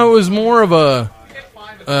 Yeah. No, it was more of a...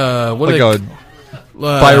 what Like do a they-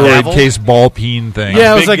 thyroid gavel? case ball peen thing.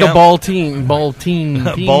 Yeah, it was big like a gavel? ball team. Ball team.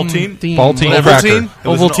 Ball team cracker. Ovaltine? It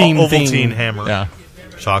was Ovaltine an thing. Ovaltine hammer. Yeah.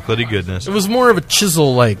 Chocolatey goodness. It was more of a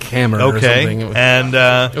chisel-like hammer or Okay. something. It was, And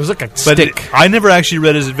it was like a but stick. I never actually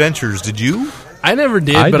read his adventures. Did you? I never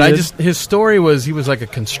did, I but I did. just... His story was he was like a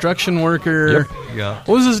construction worker. Yep. Yeah.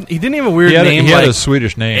 What was his... He didn't have a weird He had, name he had like a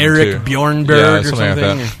Swedish name Eric too. Bjornberg Yeah, or something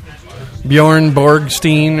something. like Bjorn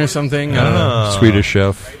Borgstein or something. I don't know. Swedish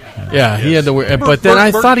chef. Yeah, he had the weird... But then I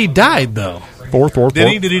thought he died, though. Thor. Did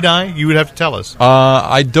he? Did he die? You would have to tell us.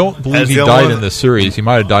 I don't believe As he the only died one- in the series. He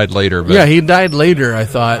might have died later. But Yeah, he died later, I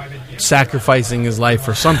thought, sacrificing his life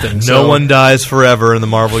for something. No So- one dies forever in the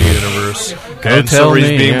Marvel universe. And tell so he's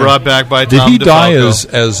me, being yeah. brought back by did Tom he die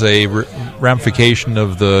DeFalco. as a ramification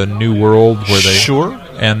of the New World? Where they Sure.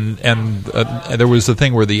 And there was the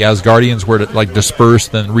thing where the Asgardians were like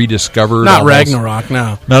dispersed and rediscovered. Not almost. Ragnarok,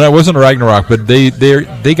 no. No, that wasn't Ragnarok. But they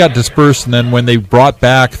got dispersed, and then when they brought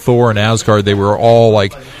back Thor and Asgard, they were all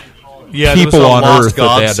like Yeah, people there was on a Lost Earth that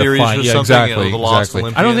God they had to series find. or Yeah, something, exactly, you know, the Lost exactly.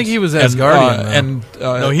 Olympians. I don't think he was And, Asgardian.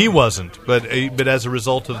 though. No, he wasn't. But as a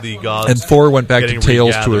result of the gods, And Thor went back to getting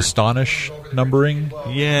Tales to regathered. Astonish numbering.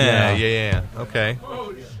 Yeah. Okay,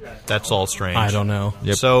 that's all strange. I don't know.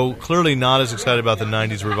 Yep. So clearly not as excited about the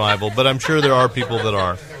 '90s revival, but I'm sure there are people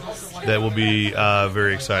that will be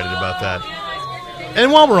very excited about that.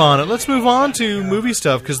 And while we're on it, let's move on to movie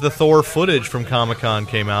stuff because the Thor footage from Comic-Con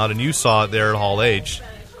came out, and you saw it there at Hall H.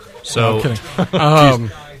 So I'm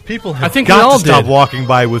kidding. people have I think we got all to stop did. walking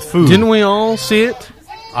by with food. Didn't we all see it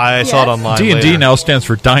I saw it online. D&D later. now stands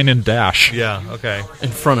for Dine and Dash. Yeah. Okay. in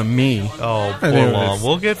front of me? Oh, poor Anyways. Lon.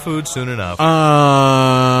 We'll get food soon enough.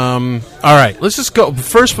 All right, let's just go.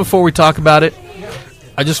 First, before we talk about it,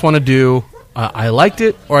 I just want to do I liked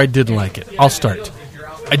it or I didn't like it. I'll start.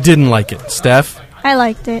 I didn't like it. Steph? I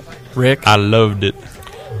liked it. Rick? I loved it.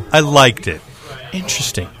 I liked it.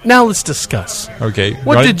 Interesting. Now let's discuss. Okay.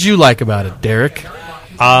 What did you like about it, Derek?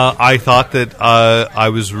 I thought that I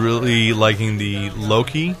was really liking the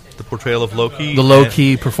Loki, the portrayal of Loki. The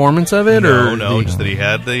low-key performance of it? No, or no, the- just that he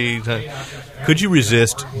had the... Could you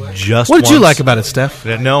resist just What did you once? like about it, Steph?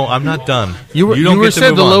 No, I'm not done. You don't were get to said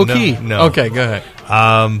move the on. low-key. No. Okay, go ahead.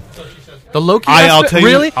 Um, The low-key I'll aspect? tell you.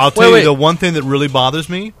 Really? I'll tell Wait. you the one thing that really bothers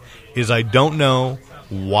me is I don't know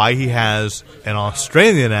why he has an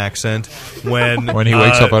Australian accent when When he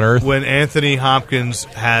wakes up on Earth? When Anthony Hopkins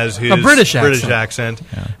has his A British accent.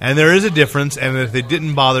 And there is a difference. And if they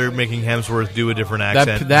didn't bother making Hemsworth do a different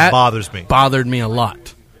accent, That it bothers me. Bothered me a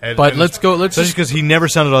lot. And- But and let's go. Let's especially just because he never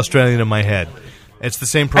sounded Australian in my head. It's the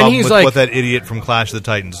same problem he's with like- what that idiot from Clash of the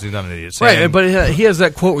Titans. He's not an idiot. right. Sam. But he has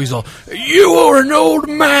that quote where he's all, "You are an old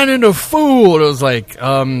man and a fool." And it was like,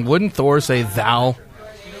 wouldn't Thor say "thou"?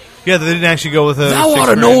 yeah, they didn't actually go with a. Thou art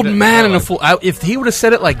an Shakespeare- old man and a fool. If he would have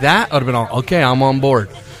said it like that, I'd have been all, okay, I'm on board.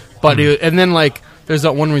 But and then like, there's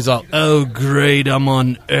that one result. Oh, great, I'm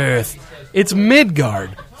on Earth. It's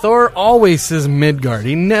Midgard. Thor always says Midgard.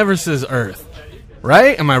 He never says Earth.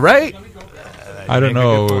 Right? Am I right? I don't Make a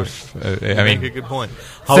good know. point. If, I You make a mean, good point.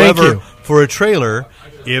 Thank However, you. for a trailer,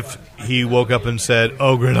 if he woke up and said,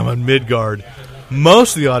 "Oh, great, I'm on Midgard,"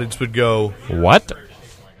 most of the audience would go, what?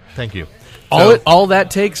 "Thank you." All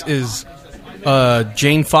that takes is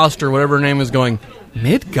Jane Foster, whatever her name is, going,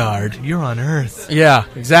 Midgard? You're on Earth. Yeah,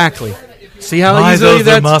 exactly. See how Why easily those are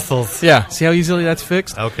that's muscles? Yeah, see how easily that's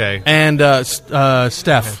fixed. Okay. And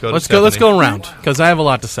Steph, go to let's go Stephanie. around because I have a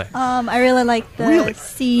lot to say. I really like the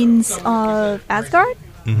scenes of Asgard.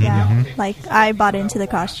 Yeah, like I bought into the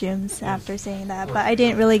costumes after seeing that, but I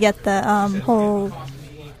didn't really get the whole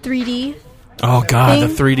 3D. Oh God, thing.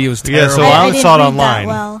 the 3D was terrible. Yeah, so I I only didn't saw it read that online.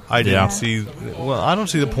 well. I didn't Yeah. see. Well, I don't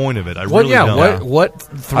see the point of it. I What? really Yeah. don't. What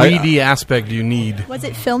 3D aspect do you need? Was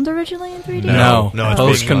it filmed originally in 3D? No. no, it's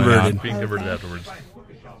Post-converted. being converted afterwards.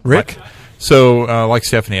 Rick? So, like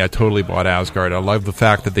Stephanie, I totally bought Asgard. I love the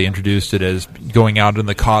fact that they introduced it as going out in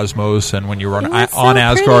the cosmos, and when you were on, It was so on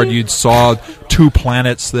Asgard, pretty. you saw 2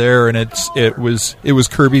 planets there, and it was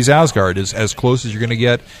Kirby's Asgard, as close as you're going to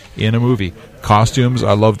get in a movie. Costumes,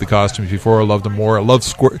 I loved the costumes before. I loved them more. I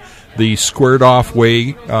loved the squared off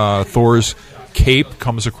way Thor's cape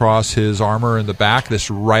comes across his armor in the back. This is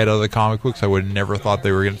right out of the comic books. I would have never thought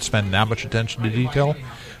they were going to spend that much attention to detail,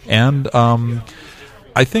 and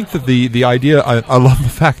I think that the idea, I love the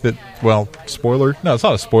fact that, well, spoiler? No, it's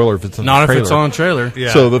not a spoiler if it's in Not the if trailer. it's on trailer.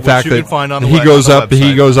 Yeah, So the which fact you that can find on the he goes on the up, he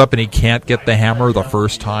website. goes up, and he can't get the hammer the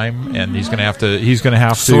first time, and he's going to have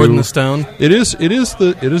to Sword in the stone. It is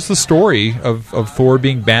the story of Thor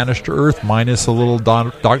being banished to Earth minus a little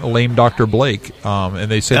lame Dr. Blake,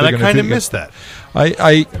 and they say And they're I going to kind of missed that.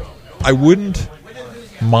 I wouldn't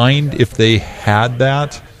mind if they had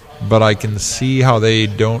that. But I can see how they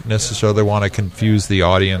don't necessarily want to confuse the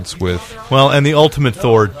audience with... Well, and the Ultimate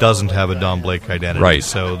Thor doesn't have a Don Blake identity, Right.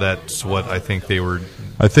 so that's what I think they were.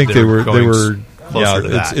 I think they were going closer to yeah,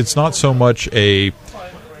 that. it's not so much a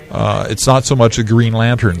Green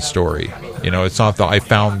Lantern story. You know, it's not that I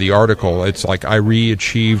found the article. It's like I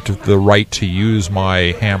re-achieved the right to use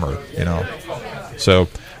my hammer. You know, so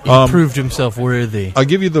He proved himself worthy. I'll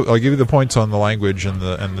give you the points on the language and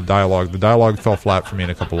the dialogue. The dialogue fell flat for me in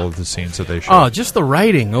a couple of the scenes that they showed. Oh, just the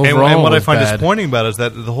writing overall. And what I was find bad. disappointing about it is that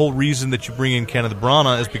the whole reason that you bring in Kenneth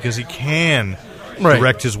Branagh is because he can Right.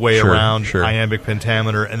 direct his way Sure, around sure. iambic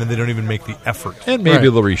pentameter, and then they don't even make the effort. And maybe Right.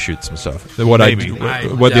 they'll reshoot some stuff. Maybe.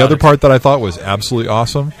 What the doubt other it. part that I thought was absolutely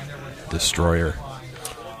awesome, Destroyer.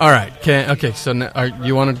 All right. Okay. So now,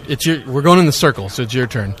 you want to? It's your. We're going in the circle, so it's your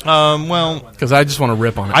turn. Well, Because I just want to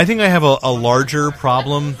rip on it. I think I have a larger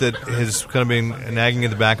problem that has kind of been nagging in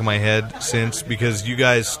the back of my head since, because you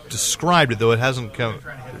guys described it, though it hasn't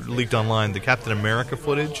leaked online, the Captain America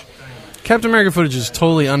footage. Captain America footage is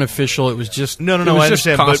totally unofficial. It was just No, it was I just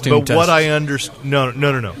understand, costume but what tests. I understand... No.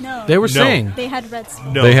 No. They were No. saying. They had red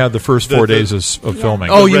skull. No. They had the first 4 The- days of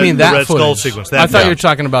filming. Oh, The you red- mean the that Red Skull footage? sequence. I thought Yeah. you were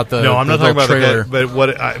talking about the. No, I'm not the talking about trailer.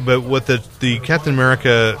 but what the Captain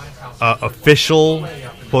America official,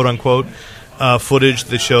 quote unquote, footage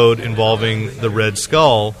they showed involving the Red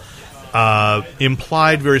Skull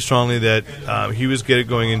implied very strongly that he was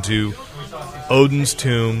going into Odin's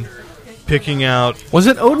tomb, picking out. Was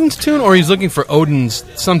it Odin's tune, or he's looking for Odin's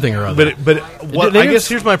something or other? But what I guess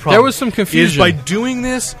here's my problem. There was some confusion. Is by doing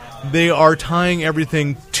this, they are tying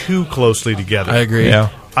everything too closely together. I agree. Yeah.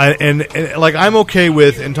 And like I'm okay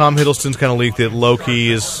with, and Tom Hiddleston's kind of leaked that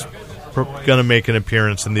Loki is going to make an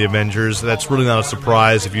appearance in the Avengers. That's really not a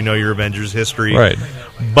surprise if you know your Avengers history, Right.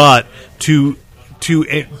 But to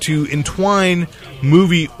entwine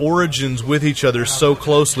movie origins with each other so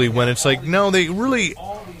closely, when it's like, no, they really.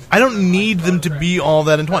 I don't need them to be all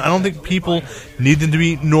that entwined. I don't think people need them to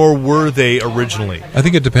be, nor were they originally. I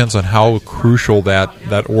think it depends on how crucial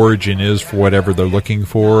that origin is for whatever they're looking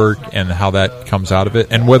for and how that comes out of it,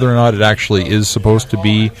 and whether or not it actually is supposed to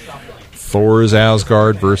be Thor's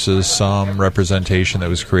Asgard versus some representation that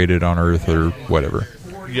was created on Earth or whatever.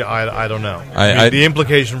 Yeah, I don't know. I- the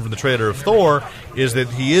implication from the trailer of Thor is that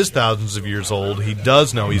he is thousands of years old. He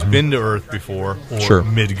does know. He's been to Earth before, or Sure.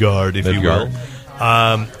 Midgard, if you will. Midgard.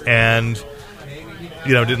 And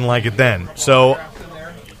didn't like it then. So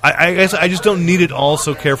I guess I just don't need it all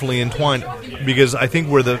so carefully entwined, because I think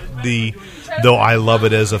where though I love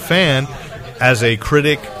it as a fan, as a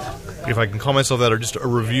critic, if I can call myself that, or just a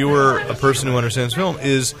reviewer, a person who understands film,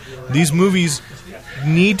 is these movies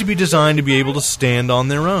need to be designed to be able to stand on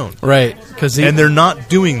their own, Right, and they're not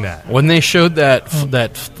doing that. when they showed that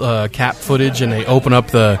Cap footage and they open up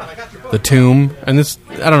the tomb, and this,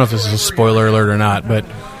 I don't know if this is a spoiler alert or not, but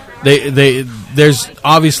there's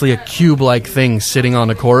obviously a cube-like thing sitting on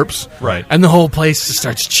a corpse, Right. and the whole place just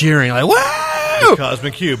starts cheering like, "Whoa!"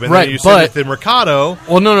 Cosmic Cube, and Right, then you send but- it to Mercado.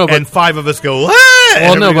 Well, no, but- and 5 of us go. "Ah!" and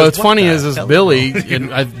Well, no, everybody but goes, what's "What funny the is hell?" Billy,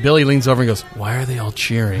 and Billy leans over and goes, "Why are they all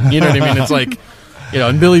cheering?" You know what I mean? It's like,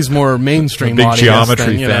 and Billy's more mainstream Big audience geometry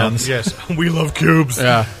than, you know. fans. Yes, we love cubes.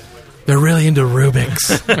 Yeah, they're really into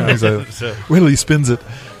Rubik's. Wait till he spins it.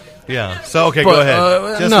 Yeah. So okay, go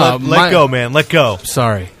ahead. Just no, let go, man. Let go.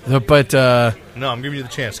 Sorry, but No, I'm giving you the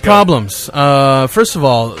chance. Go. problems. First of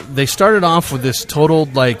all, they started off with this total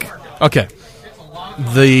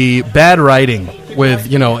the bad writing with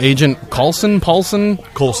Agent Coulson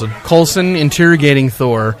interrogating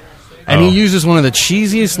Thor, and he uses one of the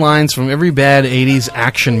cheesiest lines from every bad '80s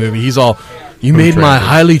action movie. He's all, "You made my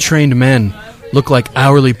highly trained men look like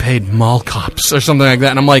hourly paid mall cops," or something like that.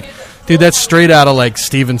 And I'm like, dude, that's straight out of like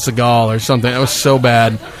Steven Seagal or something. That was so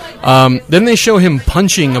bad. Then they show him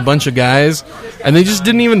punching a bunch of guys, and they just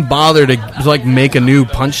didn't even bother to like make a new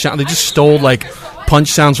punch sound. They just stole like punch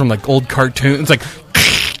sounds from like old cartoons. It's like,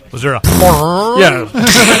 was there a yeah?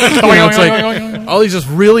 It's like all these just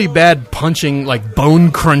really bad punching, like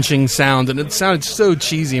bone crunching sounds, and it sounded so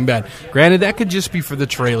cheesy and bad. Granted, that could just be for the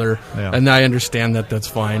trailer, and I understand that. That's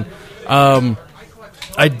fine.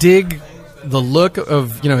 I dig the look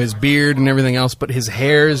of his beard and everything else, but his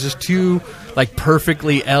hair is just too like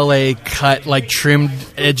perfectly LA cut, like trimmed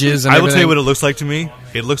edges. And I will tell you what it looks like to me.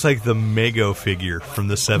 It looks like the Mego figure from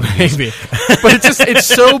the 70s. Maybe, but it's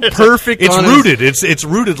so perfect. It's rooted. It's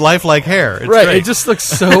rooted lifelike hair. It's right. great. It just looks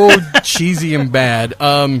so cheesy and bad.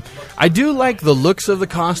 I do like the looks of the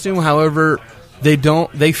costume. However,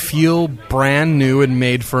 they feel brand new and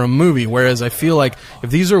made for a movie, whereas I feel like if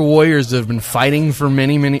these are warriors that have been fighting for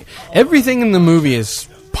many, everything in the movie is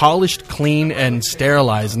polished, clean, and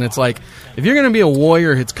sterilized, and it's like, if you're going to be a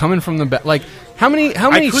warrior, it's coming from the back. Like, how many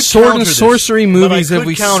sword and sorcery movies have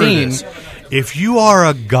we seen? If you are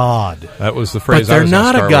a god, that was the phrase. But they're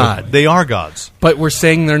not a god. They are gods. But we're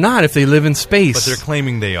saying they're not if they live in space. But they're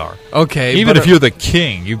claiming they are. Okay. Even if you're the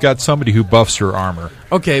king, you've got somebody who buffs your armor.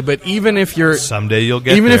 Okay, but even if you're someday you'll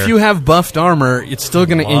get even there. if you have buffed armor, it's still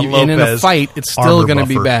going to in a fight. It's still going to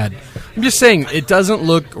be bad. I'm just saying it doesn't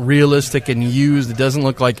look realistic and used. It doesn't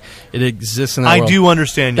look like it exists in that world. I do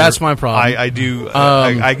understand. That's my problem. I do.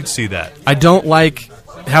 I can see that. I don't like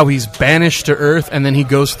how he's banished to Earth and then he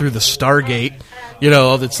goes through the Stargate.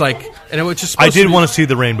 It's like, and it was just. I did want to see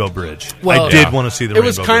the Rainbow Bridge. Well, I did want to see the Rainbow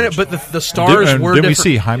Bridge. It was kind of, but the stars were did different. we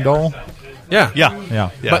see Heimdall?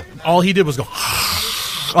 Yeah. But all he did was go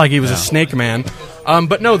like he was a snake man.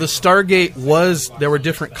 But no, the Stargate there were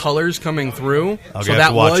different colors coming through, so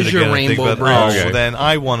that was your Rainbow Bridge. Okay. Then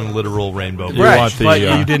I want a literal Rainbow Bridge. Right, but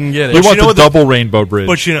you didn't get it. You want the double Rainbow Bridge.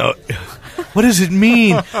 But what does it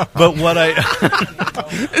mean? But what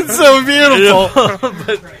it's so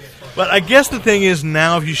beautiful. But I guess the thing is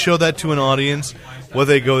now, if you show that to an audience, what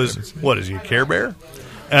they go is, what is he, a Care Bear?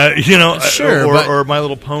 Sure, or My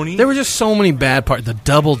Little Pony. There were just so many bad parts. The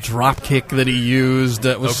double drop kick that he used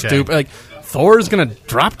that was stupid. Like, Thor's going to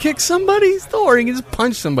drop kick somebody? He's Thor. He can just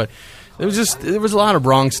punch somebody. There was a lot of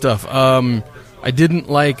wrong stuff. I didn't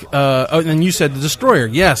like. And you said the Destroyer.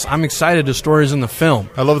 Yes, I'm excited. Destroyer's in the film.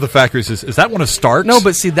 I love the fact is that when it starts? No,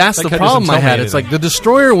 but see, that's the problem I had. It's like the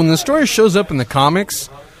Destroyer. When the Destroyer shows up in the comics,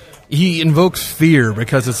 he invokes fear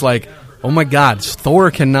because it's like, oh my God, Thor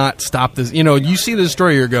cannot stop this. You see the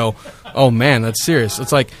Destroyer go, oh man, that's serious.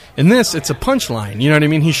 It's like, in this, it's a punchline. You know what I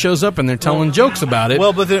mean? He shows up and they're telling jokes about it.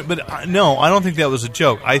 Well, but no, I don't think that was a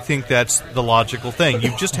joke. I think that's the logical thing.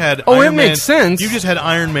 You've just had it makes sense. You just had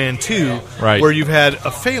Iron Man 2, right, where you've had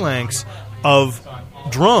a phalanx of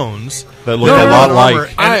drones that look a lot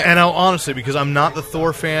like. And I'll honestly, because I'm not the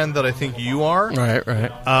Thor fan that I think you are.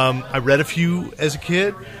 Right. I read a few as a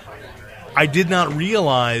kid. I did not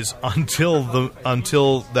realize until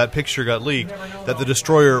that picture got leaked that the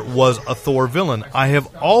Destroyer was a Thor villain. I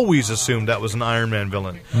have always assumed that was an Iron Man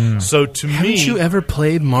villain. So to me, haven't you ever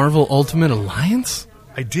played Marvel Ultimate Alliance?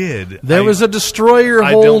 I did. There was a Destroyer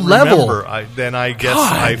whole I don't level. Remember. Then I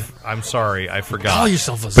guess I'm sorry. I forgot. Call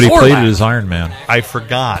yourself a But he played it as Iron Man. I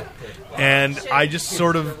forgot, and I just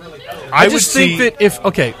sort of. I just think that if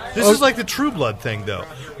this is like the True Blood thing, though.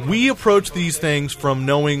 We approach these things from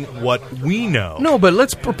knowing what we know. No, but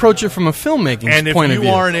let's approach it from a filmmaking point of view. And if you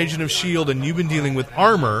are an agent of S.H.I.E.L.D. and you've been dealing with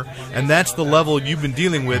armor, and that's the level you've been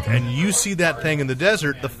dealing with, and you see that thing in the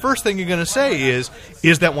desert, the first thing you're going to say is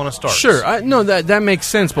that one of Starks? Sure. No, that makes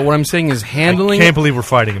sense, but what I'm saying is handling I can't believe we're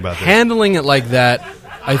fighting about this. Handling it like that,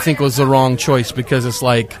 I think, was the wrong choice, because it's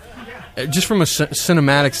like, just from a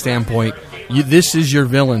cinematic standpoint, this is your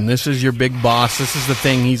villain, this is your big boss, this is the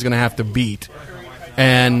thing he's going to have to beat.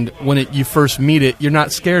 And when you first meet it, you're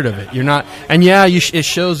not scared of it. You're not, and it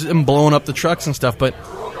shows them blowing up the trucks and stuff. But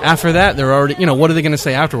after that, they're already, what are they going to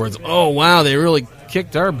say afterwards? Oh wow, they really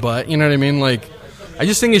kicked our butt. You know what I mean? Like, I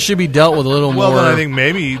just think it should be dealt with a little more. Well, then I think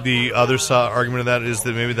maybe the other argument of that is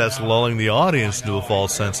that maybe that's lulling the audience into a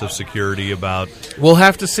false sense of security about. We'll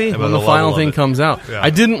have to see when the final thing comes out. Yeah.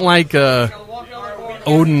 I didn't like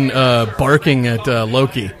Odin barking at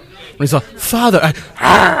Loki. when he's like, "Father,"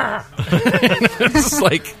 it's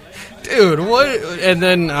like, dude, what? And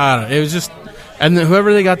then I don't know, it was just, and then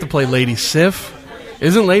whoever they got to play Lady Sif,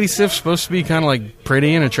 isn't Lady Sif supposed to be kind of like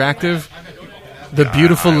pretty and attractive? The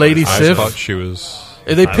beautiful Lady Sif. I thought she was.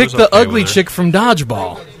 They picked the ugly chick from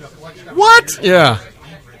Dodgeball. What? Yeah.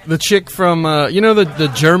 The chick from,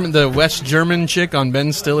 the West German chick on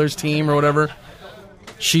Ben Stiller's team or whatever.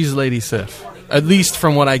 She's Lady Sif. At least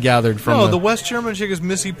from what I gathered from the West German chick is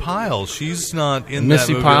Missy Pyle. She's not in that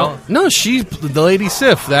movie Pyle? at all. No, she's the Lady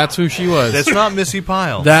Sif. That's who she was. That's not Missy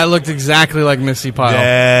Pyle. That looked exactly like Missy Pyle.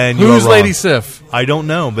 Then Who's Lady Sif? I don't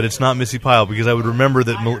know, but it's not Missy Pyle because I would remember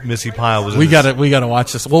that Missy Pyle was. We got to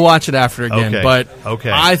watch this. We'll watch it after again. Okay. But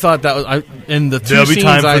okay. I thought that was in the two There'll be scenes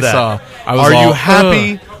time for I that. saw. I was Are all, you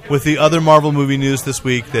happy with the other Marvel movie news this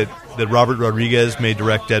week that Robert Rodriguez may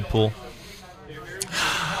direct Deadpool?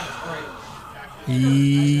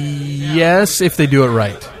 Yes, if they do it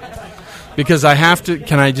right. Because I have to.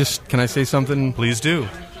 Can I say something? Please do.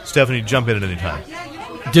 Stephanie, jump in at any time.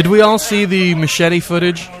 Did we all see the machete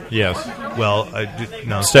footage? Yes. Well,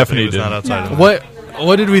 no. Stephanie was did. not outside of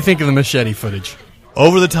What did we think of the machete footage?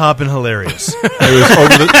 Over the top and hilarious.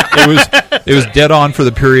 It was dead on for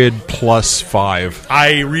the period +5.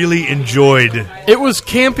 I really enjoyed. It was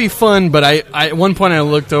campy fun, but I at one point I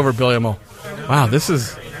looked over Billy and I'm like, wow, this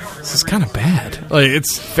is kind of bad. Like,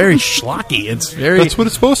 it's very schlocky. It's very. That's what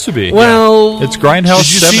it's supposed to be. Well, it's Grindhouse.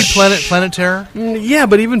 Did you 7. see Planet Terror? Yeah,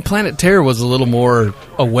 but even Planet Terror was a little more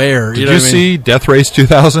aware. Did you see Death Race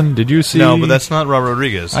 2000? Did you see? No, but that's not Robert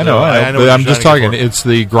Rodriguez. I know. I know but what I'm you're just trying to talking. get for. It's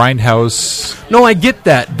the Grindhouse. No, I get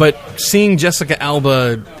that, but seeing Jessica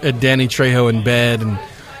Alba and Danny Trejo in bed and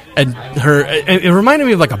her, it reminded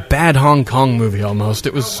me of like a bad Hong Kong movie almost.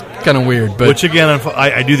 It was kind of weird, but Which again,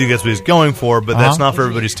 I do think that's what he's going for, but that's not for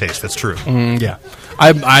everybody's taste. That's true. yeah,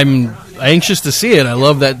 I'm anxious to see it. I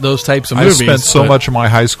love those types of I movies. spent so much of my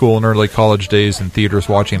high school and early college days in theaters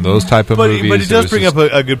watching those type of movies. But it does bring up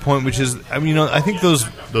a good point, which is, I mean, I think those,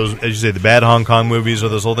 as you say, the bad Hong Kong movies or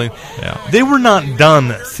this whole thing, they were not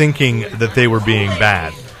done thinking that they were being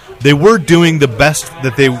bad. They were doing the best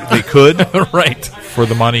that they could, right, for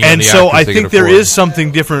the money. And the so actors I they think could there afford. is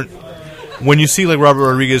something different when you see like Robert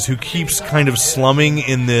Rodriguez, who keeps kind of slumming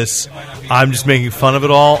in this. I'm just making fun of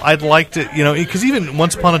it all. I'd like to, because even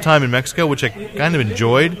Once Upon a Time in Mexico, which I kind of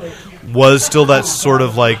enjoyed, was still that sort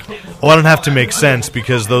of like, I don't have to make sense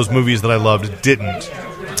because those movies that I loved didn't.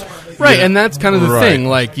 right, and that's kind of the Right. thing.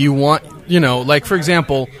 Like you want, like for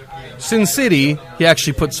example, Sin City, he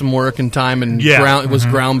actually put some work and time and it was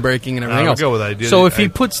groundbreaking and everything I'll else. go with that. So if he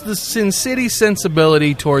puts the Sin City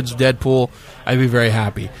sensibility towards Deadpool, I'd be very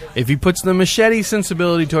happy. If he puts the machete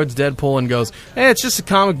sensibility towards Deadpool and goes, hey, it's just a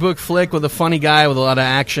comic book flick with a funny guy with a lot of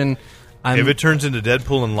action, if it turns into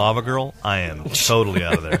Deadpool and Lava Girl, I am totally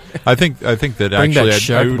out of there. I think that Bring actually that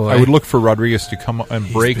Shark Boy. I would look for Rodriguez to come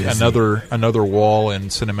and break busy. another wall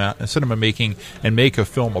in cinema making and make a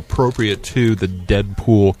film appropriate to the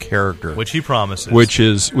Deadpool character, Which he promises. which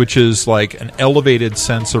is like an elevated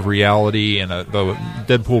sense of reality, and the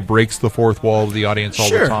Deadpool breaks the fourth wall of the audience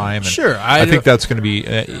all the time. And sure. I think that's going to be.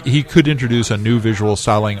 He could introduce a new visual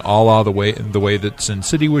styling, a la the way that Sin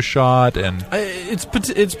City was shot, and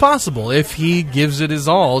It's possible if he gives it his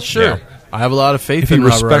all. Sure, Yeah. I have a lot of faith if he in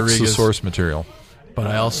Robert respects the Rodriguez. source material. But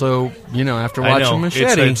I also, after I watching know,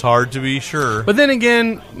 Machete, it's hard to be sure. But then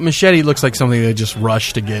again, Machete looks like something they just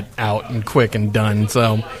rushed to get out and quick and done.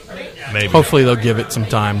 So Maybe. hopefully they'll give it some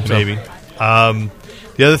time. So. Maybe.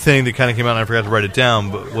 The other thing that kind of came out, and I forgot to write it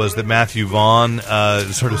down, but was that Matthew Vaughn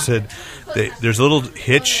sort of said that there's a little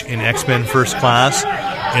hitch in X-Men First Class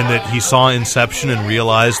in that he saw Inception and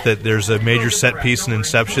realized that there's a major set piece in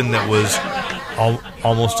Inception that was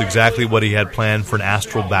almost exactly what he had planned for an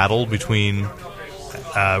astral battle between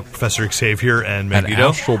Professor Xavier and An Magneto.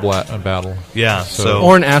 astral battle. Yeah, so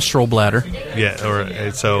Or an astral bladder.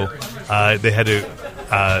 yeah, so they had to.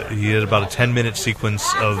 He had about a 10-minute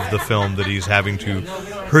sequence of the film that he's having to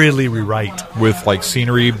hurriedly rewrite. With like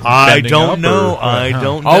scenery. I bending don't up, know. or- I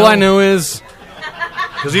don't know. All I know is,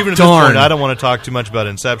 Because even at this Darn. point, I don't want to talk too much about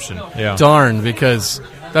Inception. Yeah. darn, because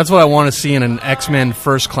that's what I want to see in an X-Men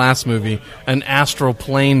First Class movie, an astral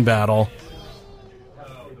plane battle.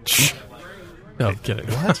 No, I'm kidding.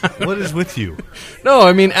 What is with you? No,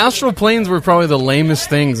 I mean astral planes were probably the lamest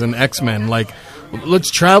things in X-Men. Like, let's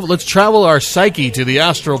travel our psyche to the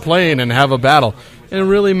astral plane and have a battle. And it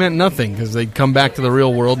really meant nothing because they'd come back to the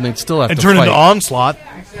real world and they'd still have And to turn fight. into Onslaught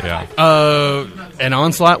Yeah. And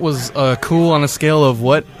Onslaught was cool on a scale of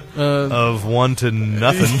what? of 1 to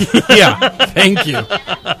nothing. Yeah, thank you.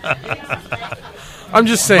 I'm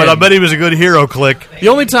just saying. But I bet he was a good hero, Click. The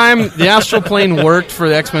only time the astral plane worked for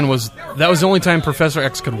the X-Men was the only time Professor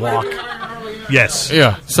X could walk. Yes.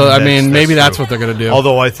 Yeah. So, maybe that's what they're going to do.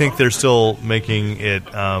 Although I think they're still making it...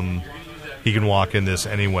 he can walk in this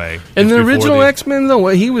anyway. In the original X-Men, though,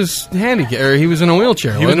 he was handicapped, or he was in a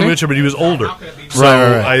wheelchair. He was in a wheelchair, but he was older. So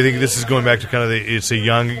right. I think this is going back to kind of it's a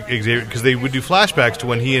young Xavier, because they would do flashbacks to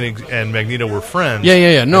when he and Magneto were friends.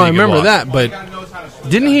 Yeah. No, I remember that, but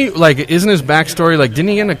didn't he, isn't his backstory, didn't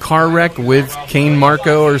he get in a car wreck with Kane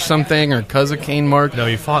Marco or something, or cousin Kane Marco? No,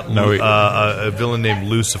 he fought a villain named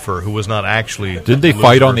Lucifer, who was not actually Did they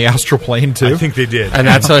fight on the astral plane, too? I think they did. And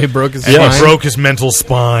that's how he broke his spine? He broke his mental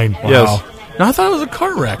spine. Wow. Yes. No, I thought it was a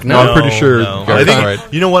car wreck. No, I'm pretty sure. No. I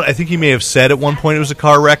think, you know what? I think he may have said at one point it was a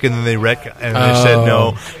car wreck, and then they said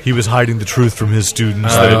no, he was hiding the truth from his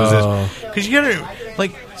students. That it was this. Because you gotta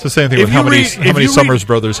it's the same thing with how many Summers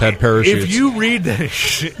brothers had parachutes. If you read that,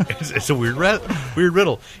 it's a weird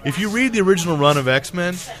riddle. If you read the original run of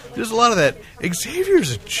X-Men, there's a lot of that.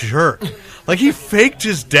 Xavier's a jerk. He faked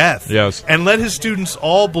his death, yes, and let his students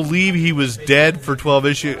all believe he was dead for 12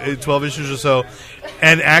 issues or so,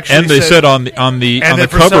 and actually, they said on the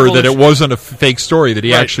cover that it wasn't a fake story, that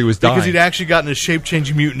he actually was dying because he'd actually gotten a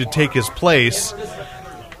shape-changing mutant to take his place.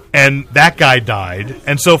 And that guy died.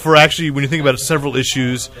 And so for actually, when you think about it, several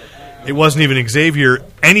issues, it wasn't even Xavier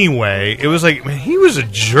anyway. It was he was a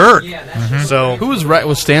jerk. Mm-hmm. So who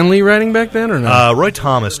was Stan Lee writing back then, or no? Roy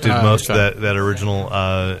Thomas did most of that original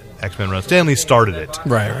X-Men run. Stan Lee started it.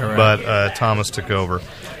 Right. But Thomas took over.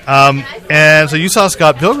 And so you saw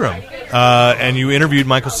Scott Pilgrim. And you interviewed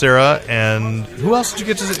Michael Cera, and who else did you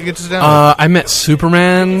get to sit down with? I met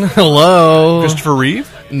Superman. Hello. Christopher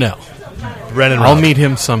Reeve? No. Brandon I'll Routh. meet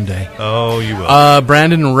him someday. Oh, you will.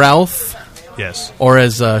 Brandon Routh. Yes. Or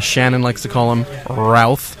as Shannon likes to call him,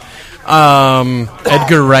 Routh.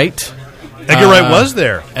 Edgar Wright. Edgar Wright was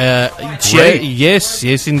there.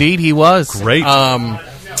 Yes, indeed, he was. Great.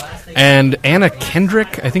 And Anna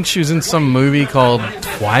Kendrick, I think she was in some movie called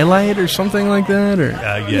Twilight or something like that. Or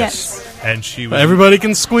yes. And she was, everybody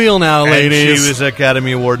can squeal now, ladies. She was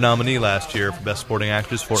Academy Award nominee last year for Best Supporting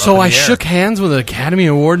Actress for So I shook hands with an Academy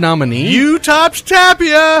Award nominee? You touched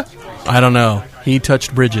Tapia! I don't know. He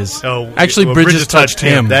touched Bridges. Oh, actually, Bridges touched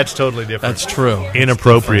him. That's totally different. That's true.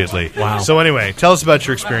 Inappropriately. Wow. So anyway, tell us about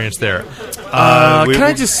your experience there. Can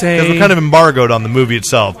I just say, because we're kind of embargoed on the movie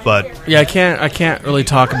itself, but yeah, I can't really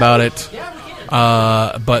talk about it.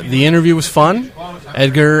 But the interview was fun.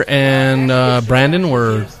 Edgar and Brandon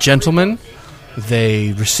were gentlemen.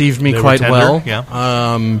 They received me quite well.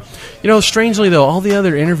 Yeah. Strangely though, all the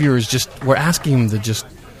other interviewers just were asking him the just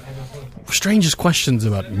strangest questions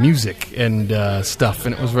about music and stuff,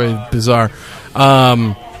 and it was very bizarre.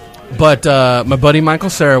 But my buddy Michael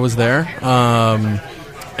Cera was there,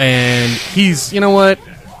 and he's,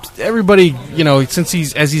 everybody, since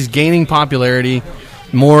he's gaining popularity,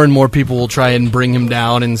 more and more people will try and bring him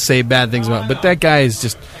down and say bad things about him. But that guy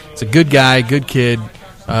it's a good guy, good kid.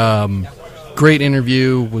 Great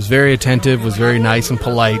interview, was very attentive, was very nice and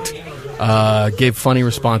polite, gave funny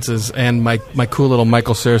responses. And my cool little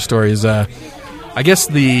Michael Cera story is, I guess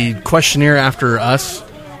the questionnaire after us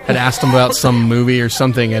had asked him about some movie or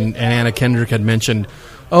something, and Anna Kendrick had mentioned,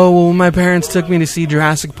 oh, well, my parents took me to see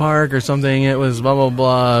Jurassic Park or something, it was blah, blah,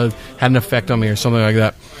 blah, had an effect on me or something like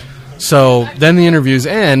that. So then the interviews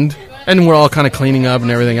end, and we're all kind of cleaning up and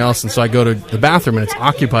everything else, and so I go to the bathroom, and it's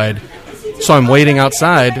occupied. So I'm waiting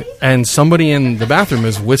outside, and somebody in the bathroom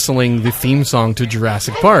is whistling the theme song to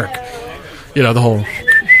Jurassic Park. The whole...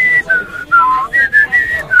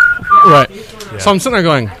 Right. Yeah. So I'm sitting there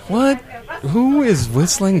going, what? Who is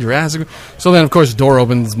whistling Jurassic? So then, of course, the door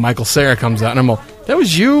opens, Michael Cera comes out, and I'm all, that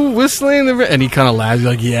was you whistling? And he kind of laughs,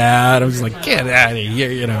 like, yeah. And I was like, get out of here,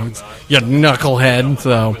 you knucklehead.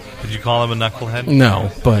 So did you call him a knucklehead? No,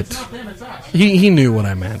 but he knew what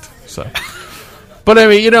I meant, so... But I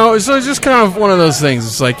mean, so it's just kind of one of those things.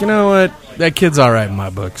 It's like, you know what? That kid's all right in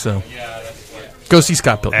my book, so go see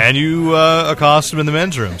Scott Pilgrim. And you accosted him in the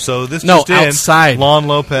men's room. So this no, just outside. Lon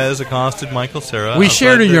Lopez accosted Michael Cera. We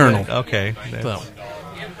shared a urinal. Okay. So,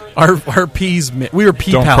 our peas, we were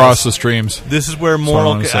pea Don't pals. cross the streams. This is where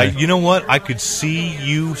moral... you know what? I could see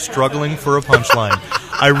you struggling for a punchline.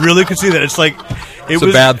 I really could see that. It's like... It's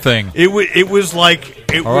a bad thing. It was like...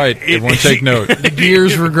 All right, everyone take note. The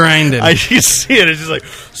gears were grinding. You see it. It's just like,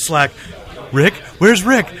 Slack. Rick? Where's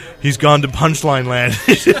Rick? He's gone to Punchline Land.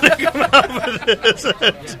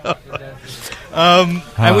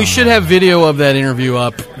 And we should have video of that interview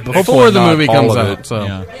up before the movie comes out. So.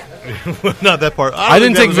 Yeah. Not that part. I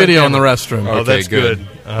didn't take video in the restroom. Oh, that's good.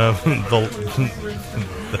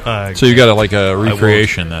 So you got a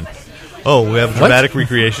recreation then? Oh, we have a dramatic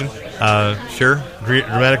recreation. Sure,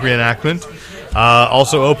 dramatic reenactment.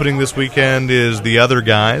 Also opening this weekend is The Other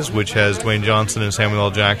Guys, which has Dwayne Johnson and Samuel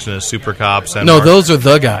L. Jackson as super cops. And those are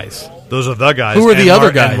the guys. Those are the guys. Who are the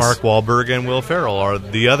other guys? And Mark Wahlberg and Will Ferrell are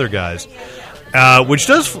the other guys. Which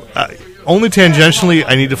does... only tangentially,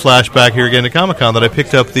 I need to flash back here again to Comic-Con that I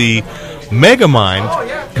picked up the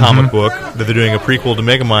Megamind comic book that they're doing a prequel to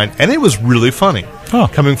Megamind, and it was really funny.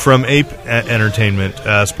 Coming from Ape Entertainment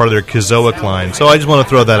as part of their Kizoic line. So I just want to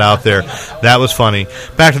throw that out there. That was funny.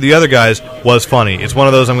 Back to The Other Guys was funny. It's one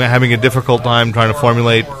of those I'm having a difficult time trying to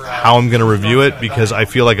formulate how I'm going to review it, because I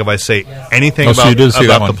feel like if I say anything about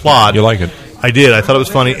the plot... You like it? I did. I thought it was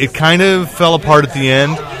funny. It kind of fell apart at the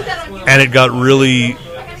end, and it got really...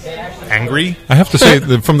 angry. I have to say,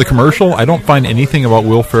 from the commercial, I don't find anything about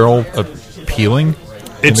Will Ferrell appealing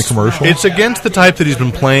in the commercial. It's against the type that he's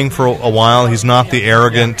been playing for a while. He's not the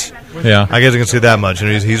arrogant... Yeah. I guess I can say that much.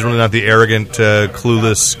 He's really not the arrogant,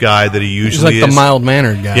 clueless guy that he usually is. He's like the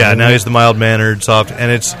mild-mannered guy. Yeah, now he's the mild-mannered, soft...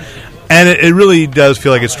 And it really does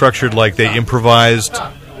feel like it's structured like they improvised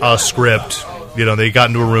a script. You know, they got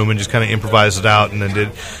into a room and just kind of improvised it out, and then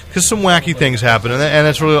did... Because some wacky things happen, and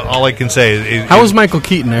that's really all I can say. How was Michael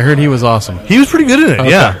Keaton? I heard he was awesome. He was pretty good in it,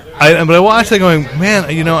 yeah. But I watched it going, man,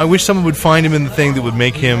 I wish someone would find him in the thing that would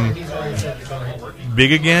make him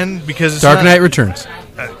big again, because it's Dark Knight Returns.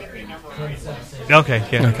 Okay,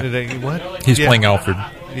 yeah. Okay. What? He's playing Alfred.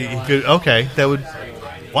 Okay, that would...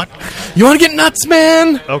 What? You want to get nuts,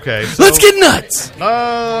 man? Okay. So, let's get nuts!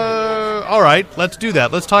 All right, let's do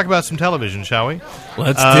that. Let's talk about some television, shall we?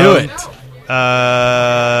 Let's do it.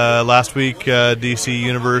 Last week, DC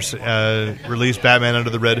Universe released Batman Under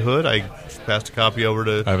the Red Hood. I passed a copy over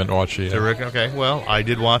to... I haven't watched it yet. Rick. Okay, well, I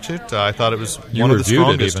did watch it. I thought it was one of the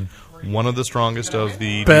strongest. Even. One of the strongest of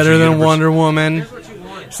the Better DC than Universe. Wonder Woman.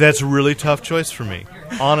 So that's a really tough choice for me,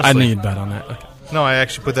 honestly. I knew you'd bet on that. Okay. No, I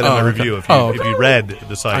actually put that in my review. If you read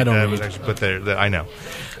the site, I was actually put there. I know.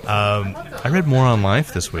 I read more on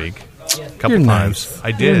Life this week. A couple times. Nice.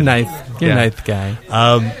 I did. You're nice. You're a nice guy.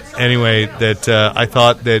 Anyway, I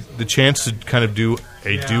thought that the chance to kind of do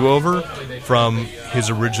a do-over from his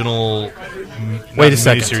original Wait a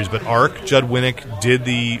second. miniseries, but arc. Judd Winnick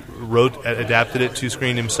adapted it to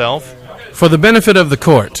screen himself. For the benefit of the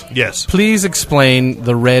court, yes, please explain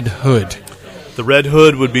the Red Hood. The Red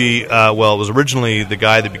Hood would be, it was originally the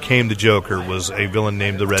guy that became the Joker was a villain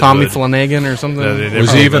named the Red Tommy Hood. Flanagan or something?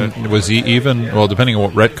 Was he even, well, depending on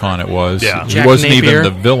what retcon it was, yeah. he wasn't even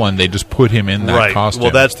the villain, they just put him in that costume.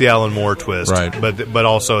 Well, that's the Alan Moore twist. Right. But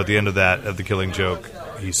also at the end of The Killing Joke,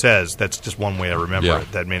 he says, that's just one way I remember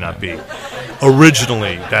it. That may not be.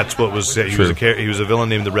 Originally, that's what was said. He was a villain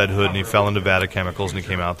named the Red Hood, and he fell into Vata Chemicals, and he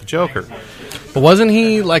came out the Joker. But wasn't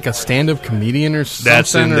he like a stand-up comedian or something?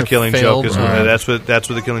 That's in The Killing Joke. That's what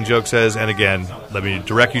The Killing Joke says. And again, let me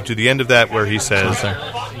direct you to the end of that where he says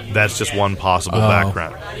that's just one possible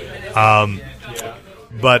background.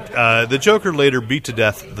 But the Joker later beat to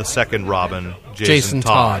death the second Robin, Jason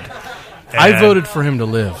Todd. I voted for him to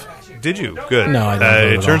live. Did you? Good. No, I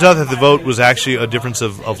didn't. It turns out that the vote was actually a difference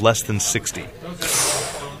of less than 60.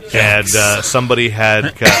 And somebody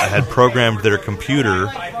had programmed their computer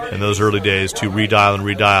in those early days to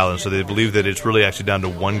redial, and so they believe that it's really actually down to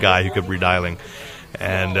one guy who kept redialing.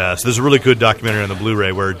 And so there's a really good documentary on the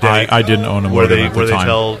Blu-ray where I didn't own them where they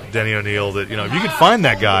tell Denny O'Neil that if you could find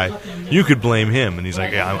that guy, you could blame him, and he's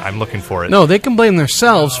like, yeah, I'm looking for it. No, they can blame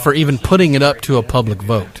themselves for even putting it up to a public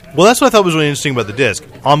vote. Well, that's what I thought was really interesting about the disc.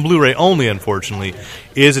 On Blu-ray only, unfortunately,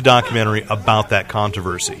 is a documentary about that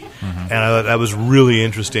controversy, and I thought that was really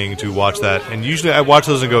interesting to watch that. And usually I watch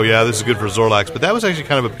those and go, yeah, this is good for Zorlax, but that was actually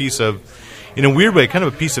kind of a piece of, in a weird way, kind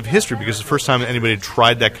of a piece of history, because it's the first time anybody had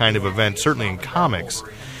tried that kind of event, certainly in comics,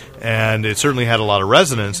 and it certainly had a lot of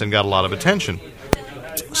resonance and got a lot of attention.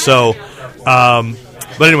 So,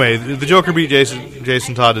 but anyway, the Joker beat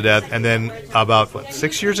Jason Todd to death, and then about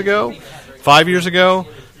 5 years ago,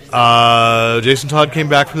 Jason Todd came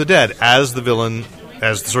back from the dead as the villain,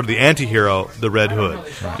 as sort of the anti-hero, the Red Hood,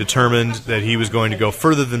 determined that he was going to go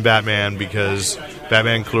further than Batman because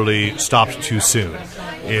Batman clearly stopped too soon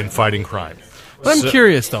in fighting crime. But I'm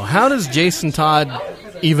curious, though. How does Jason Todd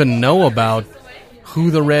even know about who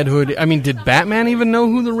the Red Hood... I mean, did Batman even know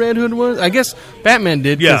who the Red Hood was? I guess Batman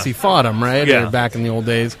did because he fought him, right? Yeah. Or back in the old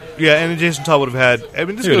days. Yeah, and Jason Todd would have had... I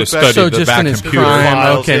mean, this goes back so to the just back in his computer crime.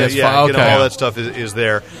 files. Okay, that's fine. Okay. all that stuff is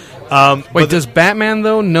there. Wait, does Batman,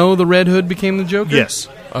 though, know the Red Hood became the Joker? Yes.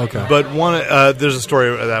 Okay. But there's a story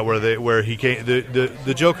of that where he came,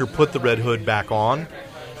 the Joker put the Red Hood back on,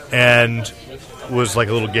 and was like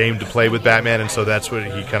a little game to play with Batman, and so that's what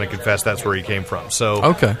he kind of confessed. That's where he came from. So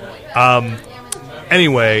okay.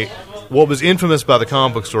 Anyway, what was infamous about the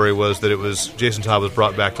comic book story was that it was Jason Todd was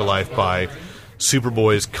brought back to life by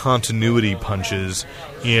Superboy's continuity punches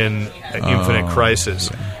in Infinite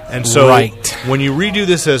Crisis. And so when you redo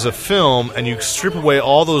this as a film and you strip away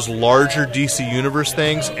all those larger DC Universe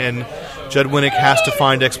things, and Judd Winnick has to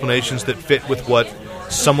find explanations that fit with what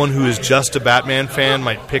someone who is just a Batman fan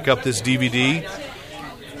might pick up this DVD,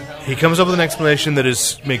 he comes up with an explanation that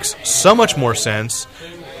makes so much more sense.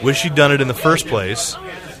 Wish he'd done it in the first place,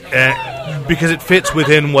 because it fits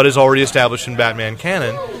within what is already established in Batman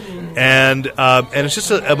canon. And it's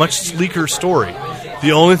just a much sleeker story.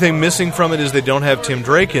 The only thing missing from it is they don't have Tim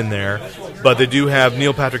Drake in there, but they do have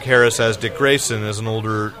Neil Patrick Harris as Dick Grayson as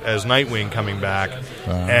Nightwing coming back,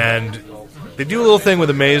 and they do a little thing with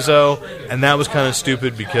Amazo, and that was kind of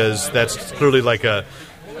stupid because that's clearly like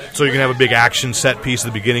so you can have a big action set piece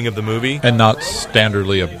at the beginning of the movie. And not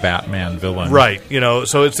standardly a Batman villain. Right.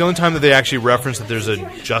 So it's the only time that they actually reference that there's a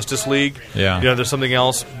Justice League. Yeah. There's something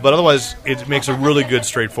else. But otherwise, it makes a really good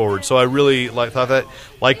straightforward. So I really liked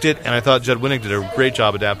it, and I thought Judd Winnick did a great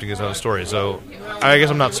job adapting his own story. So I guess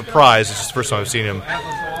I'm not surprised. It's just the first time I've seen him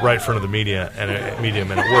right in front of the medium, and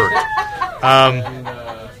it worked.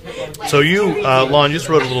 So you, Lon, just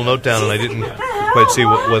wrote a little note down, and I didn't quite see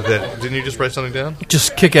what that. Didn't you just write something down?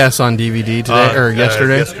 Just Kick-Ass on DVD today or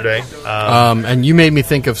yesterday. Yesterday, and you made me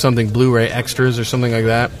think of something Blu-ray extras or something like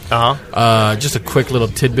that. Just a quick little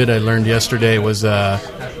tidbit I learned yesterday was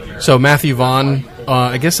so Matthew Vaughn.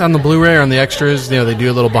 I guess on the Blu-ray or on the extras, they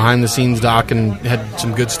do a little behind-the-scenes doc and had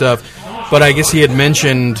some good stuff. But I guess he had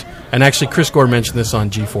mentioned, and actually Chris Gore mentioned this on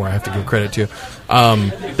G4. I have to give credit to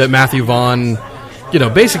that Matthew Vaughn.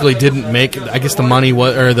 Basically didn't make. I guess the money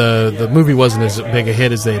was, or the movie wasn't as big a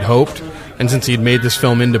hit as they'd hoped. And since he'd made this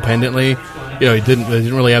film independently, they didn't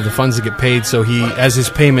really have the funds to get paid. So as his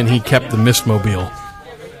payment, he kept the Mistmobile.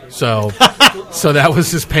 So that was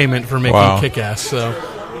his payment for making Kick-Ass. So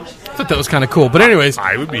I thought that was kind of cool. But anyways,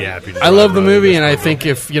 I would be happy. I love the movie, and I think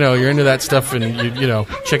if you're into that stuff and you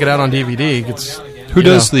check it out on DVD, it's. Who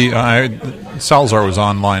does Salazar was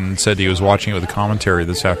online and said he was watching it with a commentary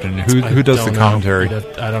this afternoon. Who does the commentary?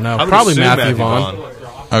 I don't know. Probably Matthew Vaughn.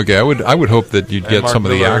 Okay, I would hope that you'd get some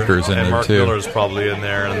of the actors in there Mark too. Miller's probably in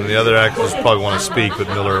there, and the other actors probably want to speak, but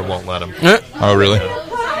Miller won't let him. Oh, really?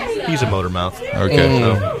 He's a motor mouth.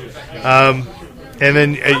 Okay. And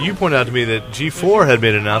then you pointed out to me that G4 had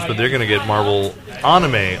made an announcement they're going to get Marvel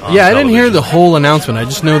Anime on I didn't hear the whole announcement. I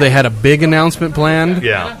just know they had a big announcement planned.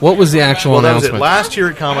 Yeah. What was the actual announcement? That was it. Last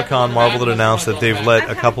year at Comic-Con, Marvel had announced that they've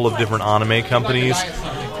let a couple of different anime companies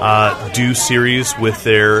do series with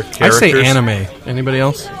their characters. I say anime. Anybody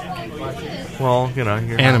else? Well, you're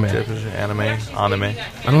anime. Anime. I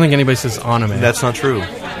don't think anybody says anime. That's not true.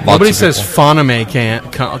 Nobody says Fanime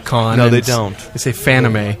con. No, they don't. They say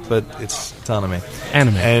Fanime. But it's anime.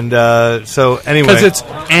 Anime. And so, anyway. Because it's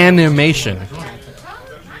animation.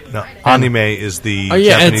 No, anime is the Japanese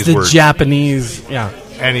word. it's the Japanese, yeah.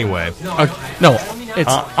 Anyway. No,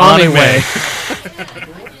 it's anime.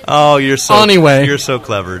 Oh, you're so anyway. You're so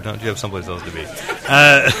clever. Don't you have someplace else to be?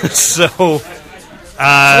 So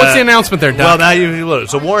what's the announcement there, Doc? Well, now you look.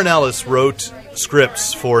 So Warren Ellis wrote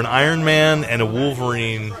scripts for an Iron Man and a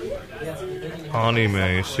Wolverine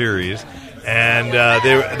anime series, and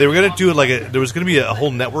they were going to do it there was going to be a whole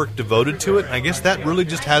network devoted to it. And I guess that really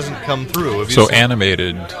just hasn't come through. So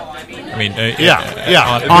animated. I mean,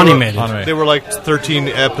 animated. They were like 13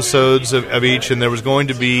 episodes of each, and there was going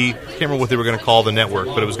to be, I can't remember what they were going to call the network,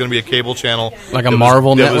 but it was going to be a cable channel. Like a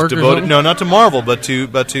Marvel network devoted, or something? No, not to Marvel, but to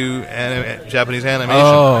Japanese animation.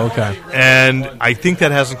 Oh, okay. And I think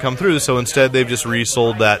that hasn't come through, so instead they've just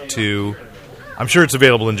resold that to, I'm sure it's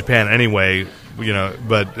available in Japan anyway,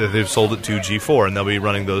 but they've sold it to G4, and they'll be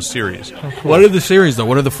running those series. What are the series, though?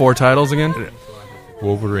 What are the 4 titles again?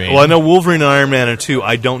 Wolverine. Well, I know Wolverine and Iron Man are 2.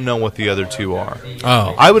 I don't know what the other 2 are.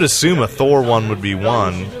 Oh. I would assume a Thor one would be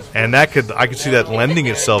 1, and I could see that lending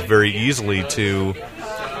itself very easily to...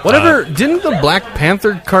 Whatever, didn't the Black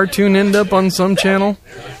Panther cartoon end up on some channel?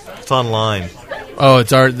 It's online. Oh,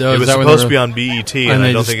 it's art. It was supposed to be on BET, and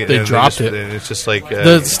I don't think they dropped it. It's just like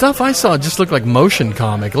the stuff I saw just looked like motion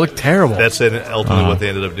comic. It looked terrible. That's ultimately what they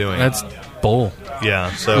ended up doing. That's bull.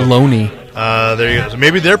 Yeah, so Loney. There you go. So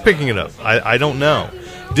maybe they're picking it up. I don't know.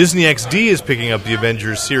 Disney XD is picking up the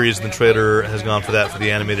Avengers series, and the trailer has gone for that for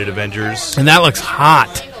the animated Avengers. And that looks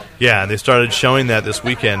hot. Yeah, and they started showing that this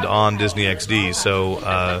weekend on Disney XD. So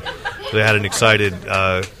they had an excited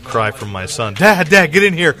cry from my son. Dad, get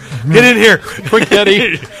in here. Get in here. Quick,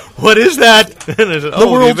 Daddy. What is that? And I said, the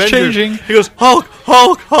world's changing. He goes, Hulk.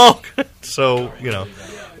 So,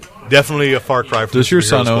 Definitely a far cry from Does your Superhero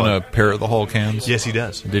son own Squad. a pair of the Hulk hands? Yes, he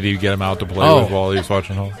does. Did he get him out to play with while he was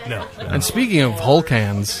watching Hulk? No. And speaking of Hulk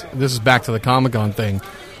hands, this is back to the Comic-Con thing.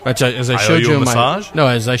 Which as I showed you in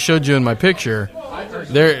as I showed you in my picture,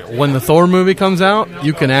 there when the Thor movie comes out,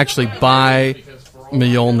 you can actually buy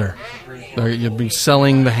Mjolnir. You'll be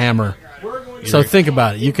selling the hammer. So think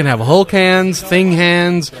about it. You can have Hulk hands, Thing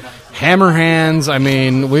hands, Hammer hands. I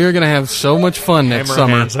mean, we're going to have so much fun next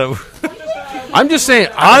summer. I'm just saying.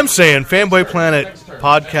 I'm saying Fanboy Planet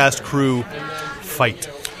podcast crew fight.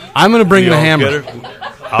 I'm going to bring the hammer.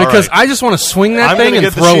 Because I just want to swing that thing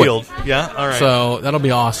and throw it. Yeah, all right. So that'll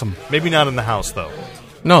be awesome. Maybe not in the house though.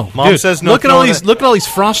 No, Mom says no. Look at all these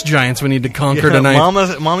frost giants we need to conquer tonight.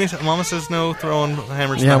 Mama says no throwing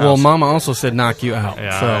hammers. Yeah, in the well, house. Mama also said knock you out.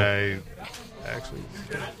 Yeah, so. actually.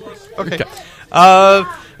 Okay.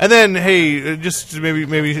 And then just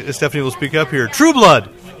maybe Stephanie will speak up here. True Blood.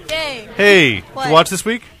 Yay. Hey, did What? you watch this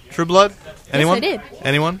week? True Blood. Anyone? Yes, I did.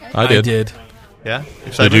 Anyone? I did. Yeah.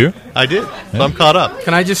 Did you? I did. So I'm caught up.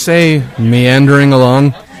 Can I just say, meandering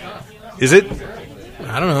along? Is it?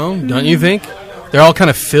 I don't know. Don't you think? They're all kind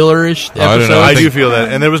of fillerish episodes. I don't know. I do feel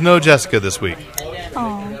that. And there was no Jessica this week.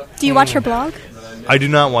 Oh. Do you watch her blog? I do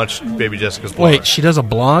not watch Baby Jessica's blog. Wait, she does a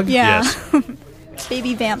blog? Yeah. Yes.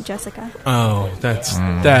 Baby Vamp Jessica. Oh,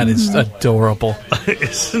 that is adorable.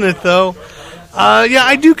 Isn't it, though? Yeah,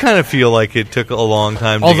 I do kind of feel like it took a long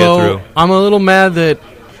time to get Although, through. I'm a little mad that...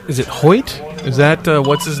 Is it Hoyt? Is that,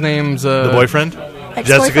 what's his name's... The boyfriend? Ex-boyfriend?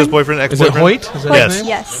 Jessica's boyfriend? Is it Ex-boyfriend? Hoyt? Is that Yes. his name?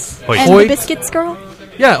 Yes. Hoyt. And Hoyt? the Biscuits girl?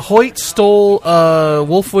 Yeah, Hoyt stole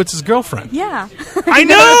Wolfowitz's girlfriend. Yeah. I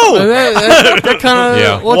know! that kind of...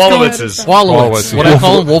 Yeah. Wolowitz's. Wallowitz. What do I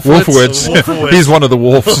call him? Wolfowitz? Wolfowitz. He's one of the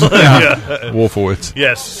wolves. Yeah. Wolfowitz.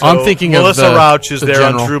 Yes. So I'm thinking of Melissa the- Rauch is the there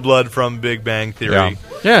general. on True Blood from Big Bang Theory. Yeah.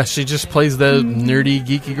 Yeah, she just plays the nerdy,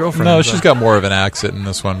 geeky girlfriend. No, she's got more of an accent in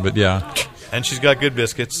this one, but yeah. And she's got good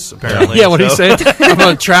biscuits, apparently. Yeah, what do you so. say? I'm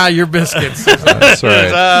going to try your biscuits. That's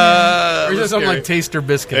right. Or just something like taster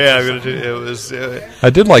biscuits. Yeah, I'm gonna do, it was. I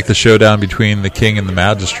did like the showdown between the king and the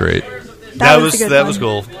magistrate. That was a good that one. was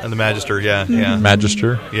cool. And the Magister, yeah.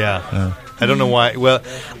 Magister? Yeah. I don't know why. Well,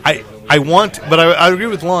 I want, but I agree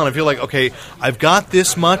with Lon. I feel like, okay, I've got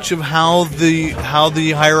this much of how the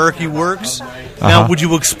hierarchy works. Now, would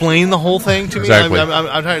you explain the whole thing to me? Exactly.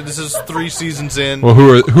 I'm tired. This is 3 seasons in. Well,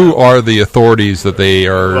 who are the authorities that they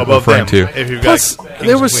are Above referring them, to? If you've Plus, got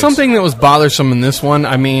there was Kings and something that was bothersome in this one.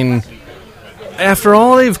 I mean, after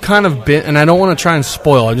all they've kind of been, and I don't want to try and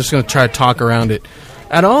spoil, I'm just going to try to talk around it.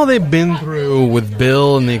 At all they've been through with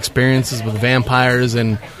Bill and the experiences with vampires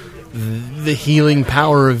and the healing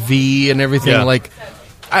power of V and everything, Yeah. like,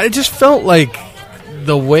 I just felt like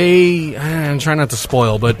the way, I'm trying not to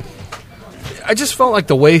spoil, but I just felt like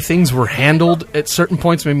the way things were handled at certain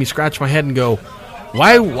points made me scratch my head and go,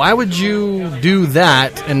 why would you do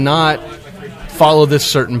that and not follow this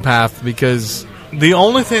certain path? Because The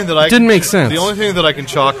only thing that didn't make sense. The only thing that I can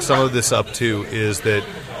chalk some of this up to is that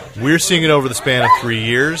we're seeing it over the span of 3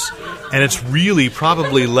 years, and it's really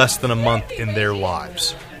probably less than a month in their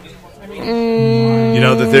lives. You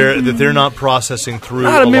know, that they're not processing through.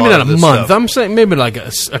 maybe not a this month. stuff. I'm saying maybe like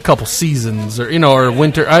a couple seasons, or or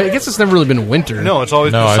winter. I guess it's never really been winter. No, it's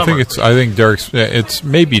always No, the I summer. think Derek's. It's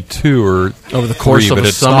maybe 2 or Over the course 3, of but a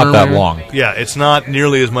it's summer, not that maybe? long. Yeah, it's not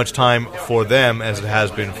nearly as much time for them as it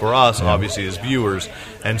has been for us, obviously, as viewers.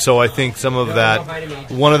 And so I think some of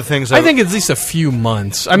that, one of the things I think at least a few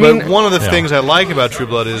months. I but mean, one of the things I like about True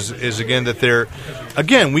Blood is again that they're,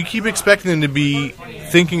 again, we keep expecting them to be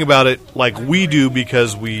thinking about it like we do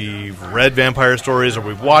because we've read vampire stories or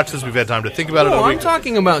we've watched this, we've had time to think about it. no, Or I'm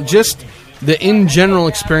talking about just the in general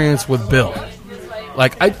experience with Bill.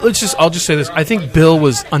 Like, I'll just say this. I think Bill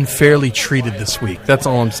was unfairly treated this week. That's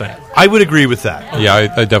all I'm saying. I would agree with that. Yeah,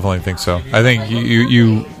 I definitely think so. I think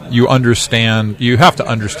you understand. You have to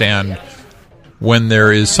understand when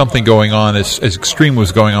there is something going on as extreme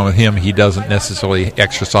was going on with him. He doesn't necessarily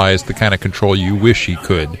exercise the kind of control you wish he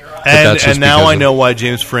could. But that's just And now because I of- know why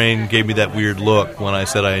James Frayne gave me that weird look when I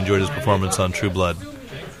said I enjoyed his performance on True Blood.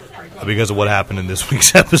 Because of what happened in this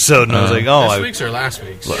week's episode. And I was like, or last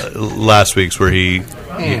week's? last week's where he, you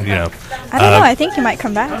know. I don't know. I think he might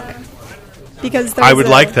come back. Because there I was would a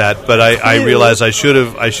like that, but I clue. realized I should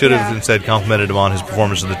have Yeah. instead complimented him on his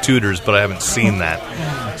performance of the Tudors, but I haven't seen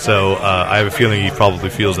that. So I have a feeling he probably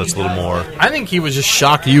feels that's a little more. I think he was just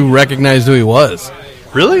shocked you recognized who he was.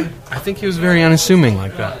 Really? I think he was very unassuming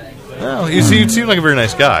like that. No, he seemed like a very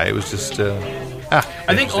nice guy. It was just.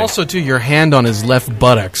 I think also, too, your hand on his left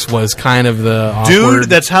buttocks was kind of the awkward... Dude,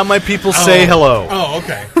 that's how my people say hello. Oh,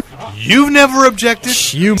 okay. You've never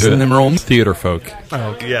objected? You theater folk. Oh,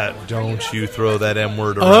 okay. Yeah, don't you throw that M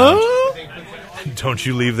word around. Don't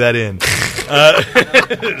you leave that in.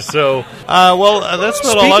 That's about all I've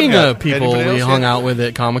Speaking got. of people we hung out with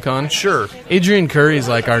at Comic-Con, Sure. Adrienne Curry's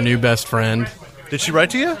like our new best friend. Did she write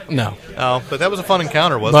to you? No. Oh, but that was a fun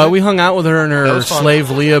encounter, wasn't But it? we hung out with her in That her was fun. Slave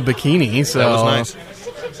Leah bikini. So That was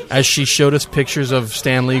nice. as she showed us pictures of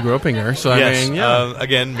Stan Lee groping her. So Yes. I mean, yeah.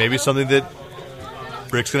 Again, maybe something that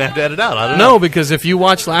Rick's going to have to edit out. I don't know. No, because if you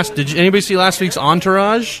watch did anybody see last week's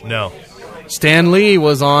Entourage? No. Stan Lee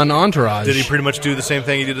was on Entourage. Did he pretty much do the same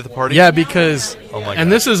thing he did at the party? Yeah, because Oh my God.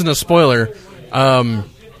 and this isn't a spoiler.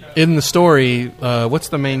 In the story, what's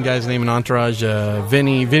the main guy's name in Entourage?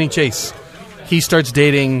 Vinny Chase. He starts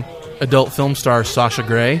dating adult film star Sasha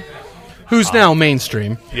Grey, who's now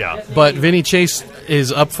mainstream. Yeah. But Vinny Chase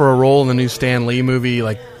is up for a role in the new Stan Lee movie,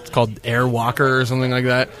 like it's called Airwalker or something like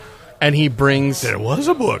that. And he brings There was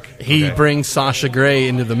a book. he Okay. brings Sasha Grey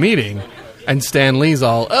into the meeting, and Stan Lee's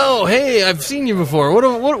all, "Oh, hey, I've seen you before.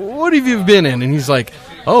 What have you been in?" And he's like,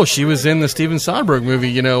 "Oh, she was in the Steven Soderbergh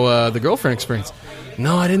movie, The Girlfriend Experience."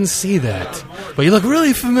 "No, I didn't see that, but you look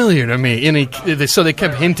really familiar to me." And so they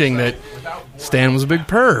kept hinting that Stan was a big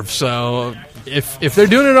perv. So if they're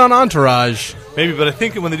doing it on Entourage, Maybe, but I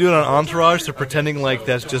think when they do it on Entourage, they're pretending like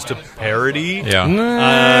that's just a parody. Yeah.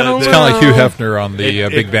 I don't It's know. kind of like Hugh Hefner on the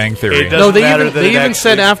It- Big Bang Theory. it does- No, they matter even that they it even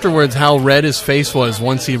said actually- afterwards how red his face was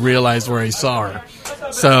once he realized where he saw her.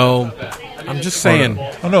 So I'm just saying.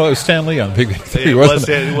 Oh no, it was Stan Lee on Big Bang Theory, It was wasn't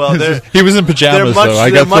Stan- it? well, they're- he was in pajamas. though. I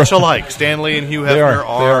they're got much thrown- alike. Stan Lee and Hugh They Hefner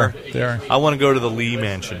are. They are. I want to go to the Lee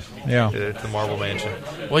mansion. Yeah. The Marvel mansion.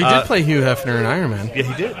 Well, he did play Hugh Hefner in Iron Man. Yeah,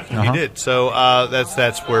 he did. He did. So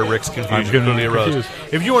that's where Rick's confusion getting clearly arose. confused.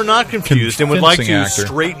 If you are not confused and would like to Convincing actor.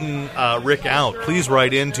 straighten Rick out, please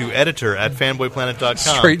write into editor@fanboyplanet.com.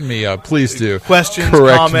 Straighten me up, please do. Questions,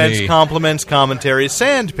 Correct comments, me. compliments, commentary,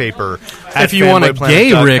 sandpaper. If you want to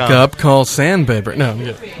gay Rick up, call Sandpaper. No,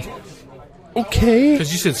 Okay.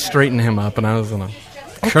 because you said straighten him up, and I was gonna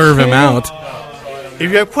curve him out. If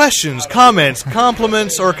you have questions, comments,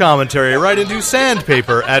 compliments, or commentary, write into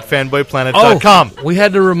sandpaper@fanboyplanet.com. We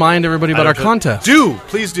had to remind everybody about our contest.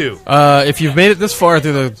 Please do. If you've made it this far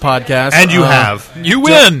through the podcast, And you have. You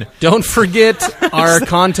win. Don't forget our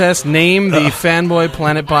contest. Name the Fanboy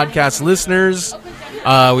Planet podcast listeners.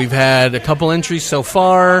 We've had a couple entries so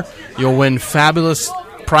far. You'll win fabulous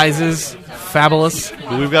prizes. Fabulous.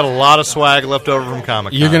 We've got a lot of swag left over from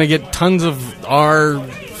Comic-Con. You're going to get tons of our...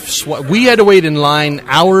 We had to wait in line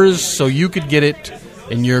hours so you could get it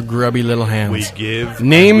in your grubby little hands. We give.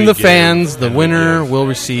 Name we the give, fans. The and we winner give. will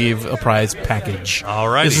receive a prize package. All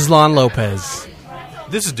right. This is Lon Lopez.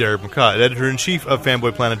 This is Derek McCott, editor-in-chief of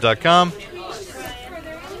fanboyplanet.com.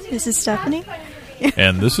 This is Stephanie.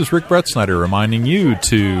 And this is Rick Brett Snyder reminding you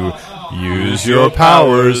to use your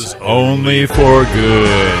powers only for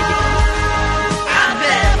good.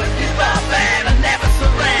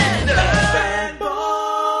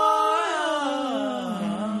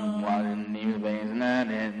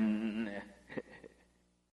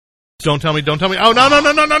 Don't tell me. Oh,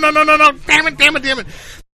 no. Damn it.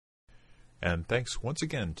 And thanks once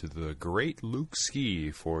again to the great Luke Ski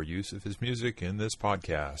for use of his music in this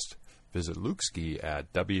podcast. Visit Luke Ski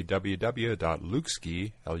at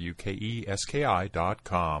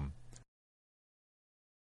www.lukeski.com.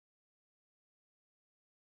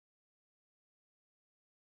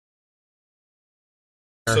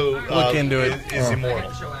 So, Look into it. Is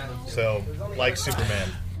immortal. So, like Superman.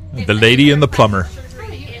 The Lady and the Plumber.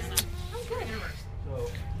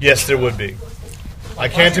 Yes, there would be. I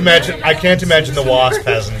can't imagine the Wasp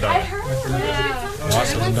hasn't done it.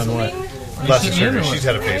 Wasp hasn't done what? Plastic surgery. She's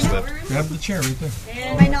had a facelift. Grab the chair right there.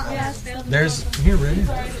 Am I not allowed? There's here, ready.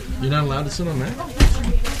 You're not allowed to sit on that.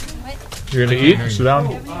 You're going to eat? Sit down.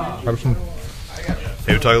 Have some.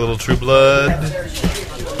 Maybe talk a little True Blood.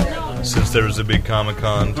 Since there was a big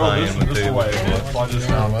Comic-Con tie-in with the...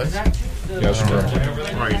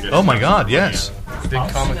 Oh my God! Yes.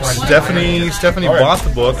 Stephanie bought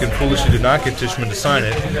the book and foolishly did not get Tishman to sign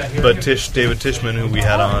it, but David Tishman, who we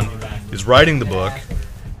had on, is writing the book,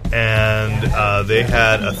 and they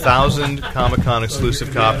had 1,000 Comic-Con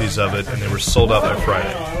exclusive copies of it, and they were sold out by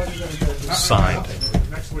Friday. Signed.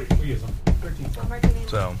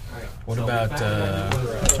 So, What about I'm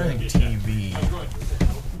trying to think TV?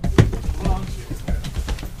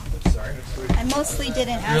 I mostly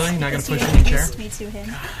didn't ask Really? Not because gonna you push in the chair? introduced me to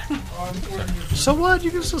him. so what?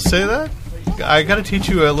 You can still say that. I got to teach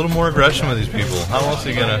you a little more aggression with these people. How else are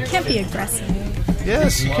you gonna? Can't be aggressive.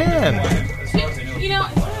 Yes, you can. You know,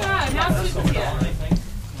 now it's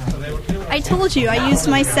I told you, I used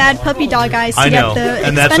my sad puppy dog eyes to I know, get the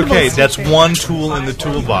and that's okay. Expendables That's figure. one tool in the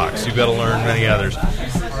toolbox. You've got to learn many others.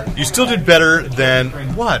 You still did better than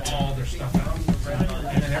what?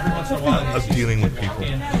 Of dealing with people.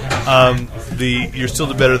 You're still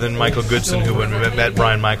did better than Michael Goodson, who when we met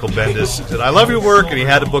Brian Michael Bendis said, "I love your work," and he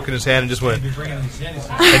had a book in his hand and just went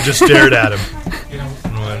and just stared at him.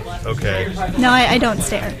 And went, okay. No, I don't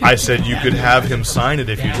stare. I said you could have him sign it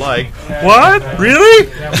if you'd like. What? Really?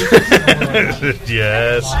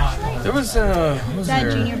 Yes. There was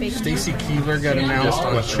That Junior Baby. Stacy Keebler got announced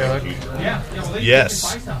on Chuck.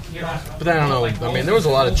 Yes. But I don't know. I mean, there was a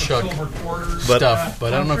lot of Chuck stuff,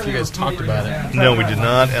 but I don't know if you guys talked about it. No, we did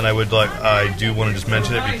not, and I do want to just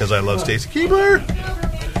mention it because I love Stacy Keebler.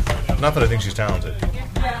 Not that I think she's talented.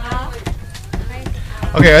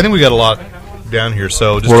 Okay, I think we got a lot down here.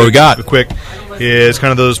 So just what do we got? Quick is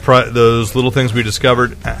kind of those little things we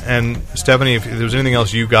discovered. And Stephanie, if there was anything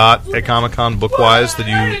else you got at Comic-Con book-wise that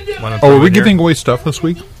you want to? Oh, were we giving away stuff this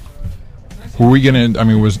week? Were we going to? I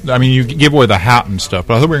mean, you gave away the hat and stuff,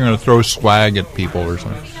 but I thought we were going to throw swag at people or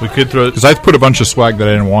something. We could throw because I put a bunch of swag that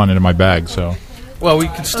I didn't want into my bag. So, well, we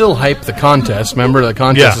could still hype the contest. Remember, the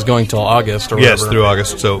contest is going till August or yes, whatever. through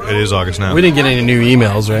August. So it is August now. We didn't get any new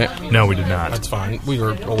emails, right? No, we did not. That's fine. We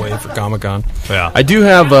were away for Comic-Con. Yeah, I do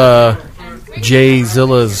have Jay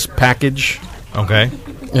Zilla's package. Okay.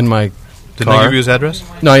 In my. Didn't I give you his address?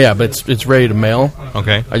 No, yeah, but it's ready to mail.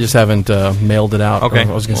 Okay. I just haven't mailed it out. Okay. I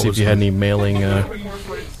was going to see if you had any mailing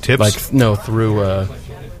tips. Like through. No,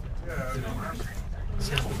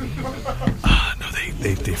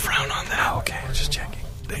 they frown on that. Okay, just checking.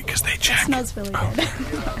 Because they check. It smells really good.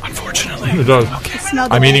 Unfortunately, it does. Okay.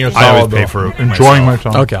 I'm eating a I salad. always pay for enjoying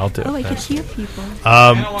myself. Okay, I'll do it. Oh, I could hear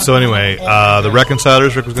people. So anyway, the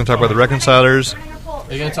Reconcilers. Rick was going to talk about the Reconcilers.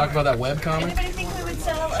 Are you going to talk about that webcomic? Anybody think we would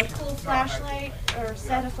sell a cool flashlight or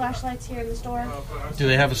set of flashlights here in the store? Do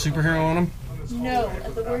they have a superhero on them? No,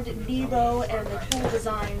 the word Nemo and the cool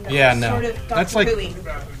design. Yeah, no. Sort of Dr. That's like Hooey.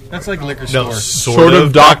 That's like liquor No, store. sort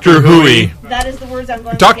of Dr. Hooey. That is the words I'm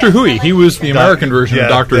going to Dr. get. Hooey. He was the American version of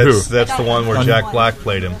Doctor Who. That's the one where Jack Black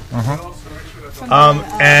played him. Uh-huh.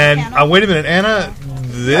 And wait a minute, Anna.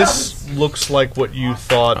 This looks like what you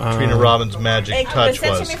thought Trina Robbins' magic It touch was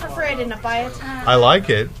sent was. to me for free. I didn't buy it. I like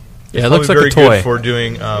it. Yeah, it looks like very a toy. good for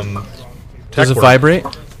doing. Does it work. vibrate?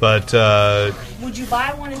 But Would you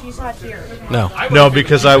buy one if you saw it here? No,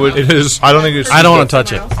 because I would. It is. I don't think it's. I don't want to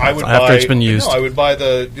touch it. I would after buy, it's been used. No, I would buy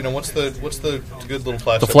the. What's the good little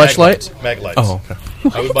flashlight? The flashlight? Mag lights. Oh, okay.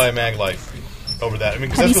 I would buy a mag light over that. I mean,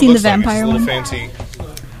 'cause Have that's you what seen it looks the vampire like. It's a one? little fancy.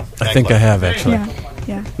 I think I have actually.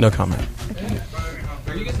 Yeah. No comment.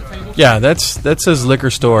 Yeah, that says liquor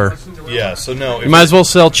store. Yeah, so no. You might as well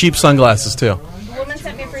sell cheap sunglasses too. The woman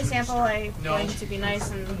sent me a free sample. I wanted to be nice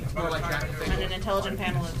and an intelligent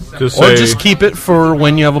panelist. Or just keep it for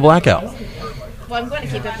when you have a blackout. Well, I'm going to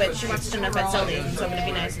keep it, but she wants to know if I'd sell these, so I'm going to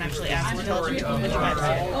be nice and actually ask intelligent people, would you buy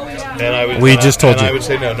this? And I would, We just told and you. I would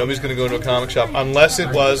say no. Nobody's going to go into a comic shop unless it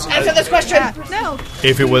was. Answer this question. No.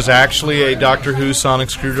 If it was actually a Doctor Who sonic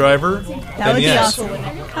screwdriver, That then would yes. be awesome.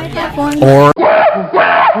 I have one. Or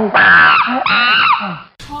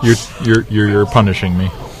You're punishing me.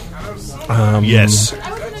 Yes.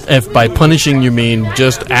 if by punishing you mean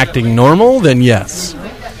just acting normal, then yes.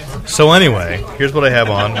 So anyway, here's what I have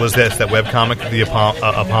on. Was that webcomic, the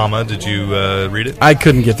Apama? Did you read it? I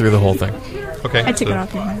couldn't get through the whole thing. Okay. I took it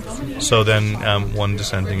off your hands. So then, one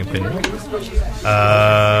dissenting opinion.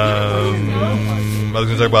 I was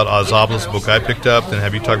going to talk about Ozopolis, a book I picked up. Then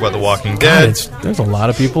have you talk about The Walking Dead? There's a lot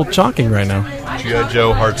of people chalking right now. G.I.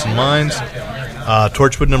 Joe, Hearts and Minds.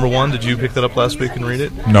 Torchwood #1. Did you pick that up last week and read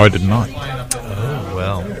it? No, I did not. Oh,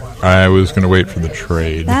 well. I was going to wait for the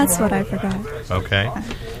trade. That's what I forgot. Okay.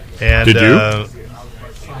 And, Did you?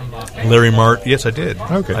 Larry Mart. Yes, I did.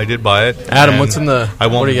 Okay. I did buy it. Adam, and what's in the? I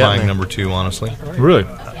what won't are be you getting buying there? #2, honestly. Really?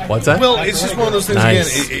 What's that? Well, it's just one of those things.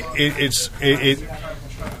 Nice. Again,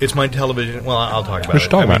 it's my television. Well, I'll talk about We it.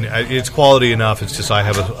 should talk about it's quality enough. It's just I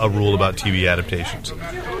have a rule about TV adaptations,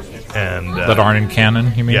 and That aren't in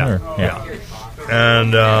canon, you mean? yeah, Or? yeah.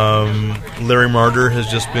 And Larry Marder has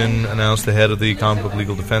just been announced the head of the Comic Book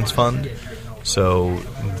Legal Defense Fund. So,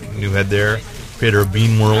 new head there. Creator of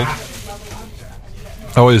Bean World.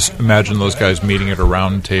 I always imagine those guys meeting at a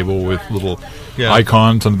round table with little Yeah.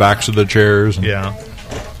 icons on the backs of the chairs. And Yeah.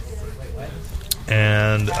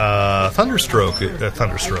 And Thunderstrike.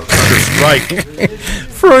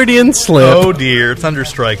 Freudian slip. Oh dear,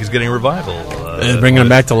 Thunderstrike is getting a revival. Are they bringing him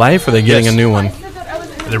back to life, or are they getting Yes. a new one?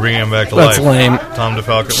 They're bringing him back to That's life. lame. Tom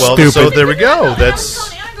DeFalco. Well, Stupid. so there we go.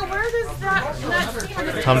 That's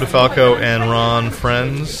Tom DeFalco and Ron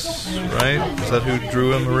Friends, right? Is that who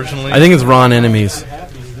drew him originally? I think it's Ron Enemies.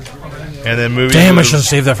 And then movie. Damn, I should have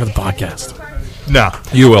saved that for the podcast. Nah.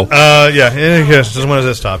 You will. Just when has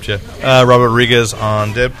that stopped you? Robert Rodriguez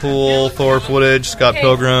on Deadpool, Thor footage, Scott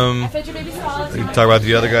Pilgrim. We can talk about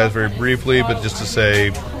the other guys very briefly, but just to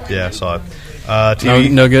say, yeah, I saw it.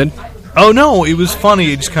 TV. No good? Oh, no, it was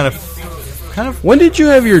funny. It just kind of when did you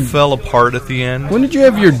have your fell apart at the end. When did you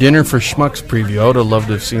have your Dinner for Schmucks preview? I would have loved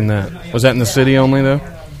to have seen that. Was that in the city only, though?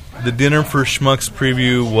 The Dinner for Schmucks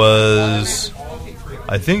preview was...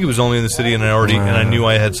 I think it was only in the city, and I knew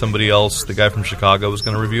I had somebody else, the guy from Chicago, was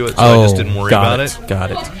going to review it, so I just didn't worry about it.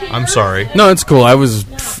 Got it. I'm sorry. No, it's cool. I was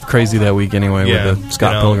crazy that week anyway with the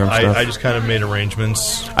Scott Pilgrim stuff. I just kind of made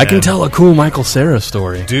arrangements. I can tell a cool Michael Cera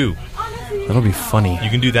story. Do. That'll be funny. You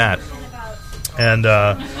can do that. And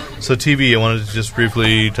so TV, I wanted to just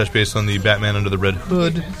briefly touch base on the Batman Under the Red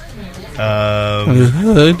Hood.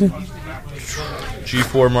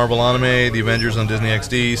 G4 Marvel Anime, The Avengers on Disney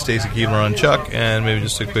XD, Stacy Keebler on Chuck, and maybe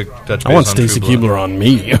just a quick touch base on I want Stacy Keebler on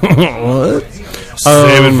me. What?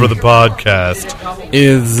 Save it for the podcast.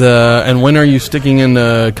 And when are you sticking in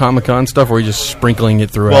the Comic-Con stuff, or are you just sprinkling it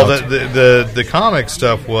throughout? Well, the comic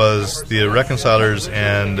stuff was the Reconcilers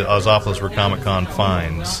and Ozopolis were Comic-Con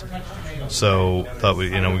finds. So thought we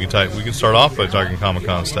can start off by talking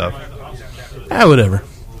Comic-Con stuff. Whatever.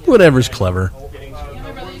 Whatever's clever.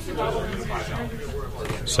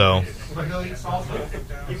 So,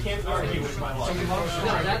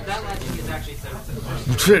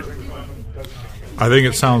 I think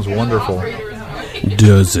it sounds wonderful.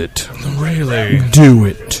 Does it? Really? Do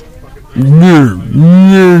it.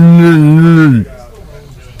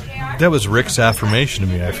 That was Rick's affirmation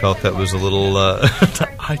to me. I felt that was a little...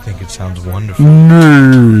 I think it sounds wonderful.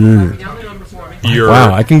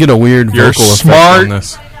 Wow, I can get a weird vocal effect on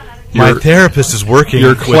this. My therapist is working.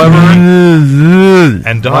 You're clever.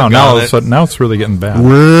 And wow, now it's really getting bad.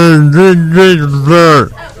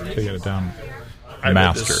 Take it down. I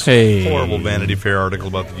Master. read this horrible Vanity Fair article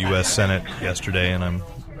about the U.S. Senate yesterday, and I'm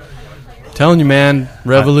telling you, man,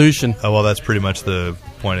 revolution. Well, that's pretty much the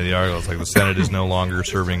point of the article. It's like the Senate is no longer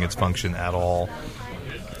serving its function at all.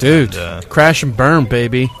 Dude, crash and burn,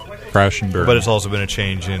 baby. Crash and burn. But it's also been a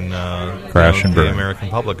change in crash and burn. The American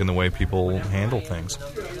public and the way people handle things.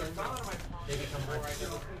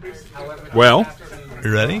 Well,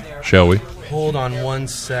 you ready? Shall we? Hold on 1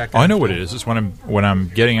 second. Oh, I know what it is. It's when I'm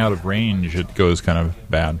getting out of range, it goes kind of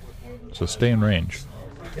bad. So stay in range.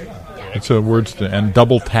 It's words and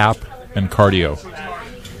double tap and cardio.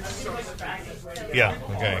 Yeah.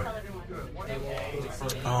 Okay.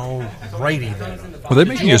 Oh, righty then. Are they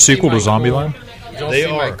making a sequel to Zombieland? They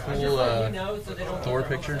are. My cool Thor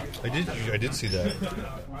picture. I did see that.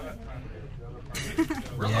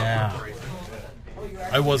 Yeah.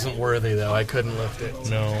 I wasn't worthy, though. I couldn't lift it.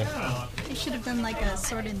 No. They should have done like a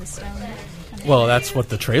Sword in the Stone. Well, that's what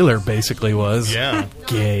the trailer basically was. Yeah.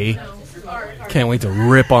 Gay. Can't wait to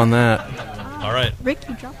rip on that. All right. Rick,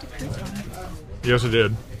 you dropped a fruit one. Yes, it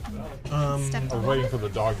did. I was waiting for the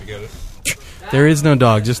dog to get it. There is no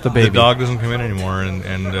dog, just the baby. The dog doesn't come in anymore, and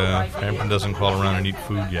Hampton doesn't crawl around and eat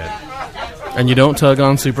food yet. And you don't tug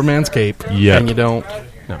on Superman's cape. Yeah. And you don't...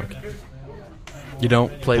 No, okay. You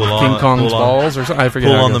don't play with King Kong's balls or something? I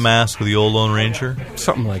forget. Pull on the mask with the old Lone Ranger?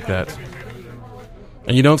 Something like that.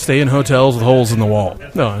 And you don't stay in hotels with holes in the wall.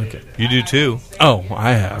 No, okay. You do too. Oh,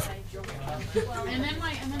 I have. And then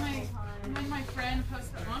my friend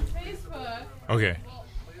posted on Facebook. Okay.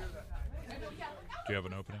 Do you have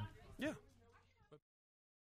an opening?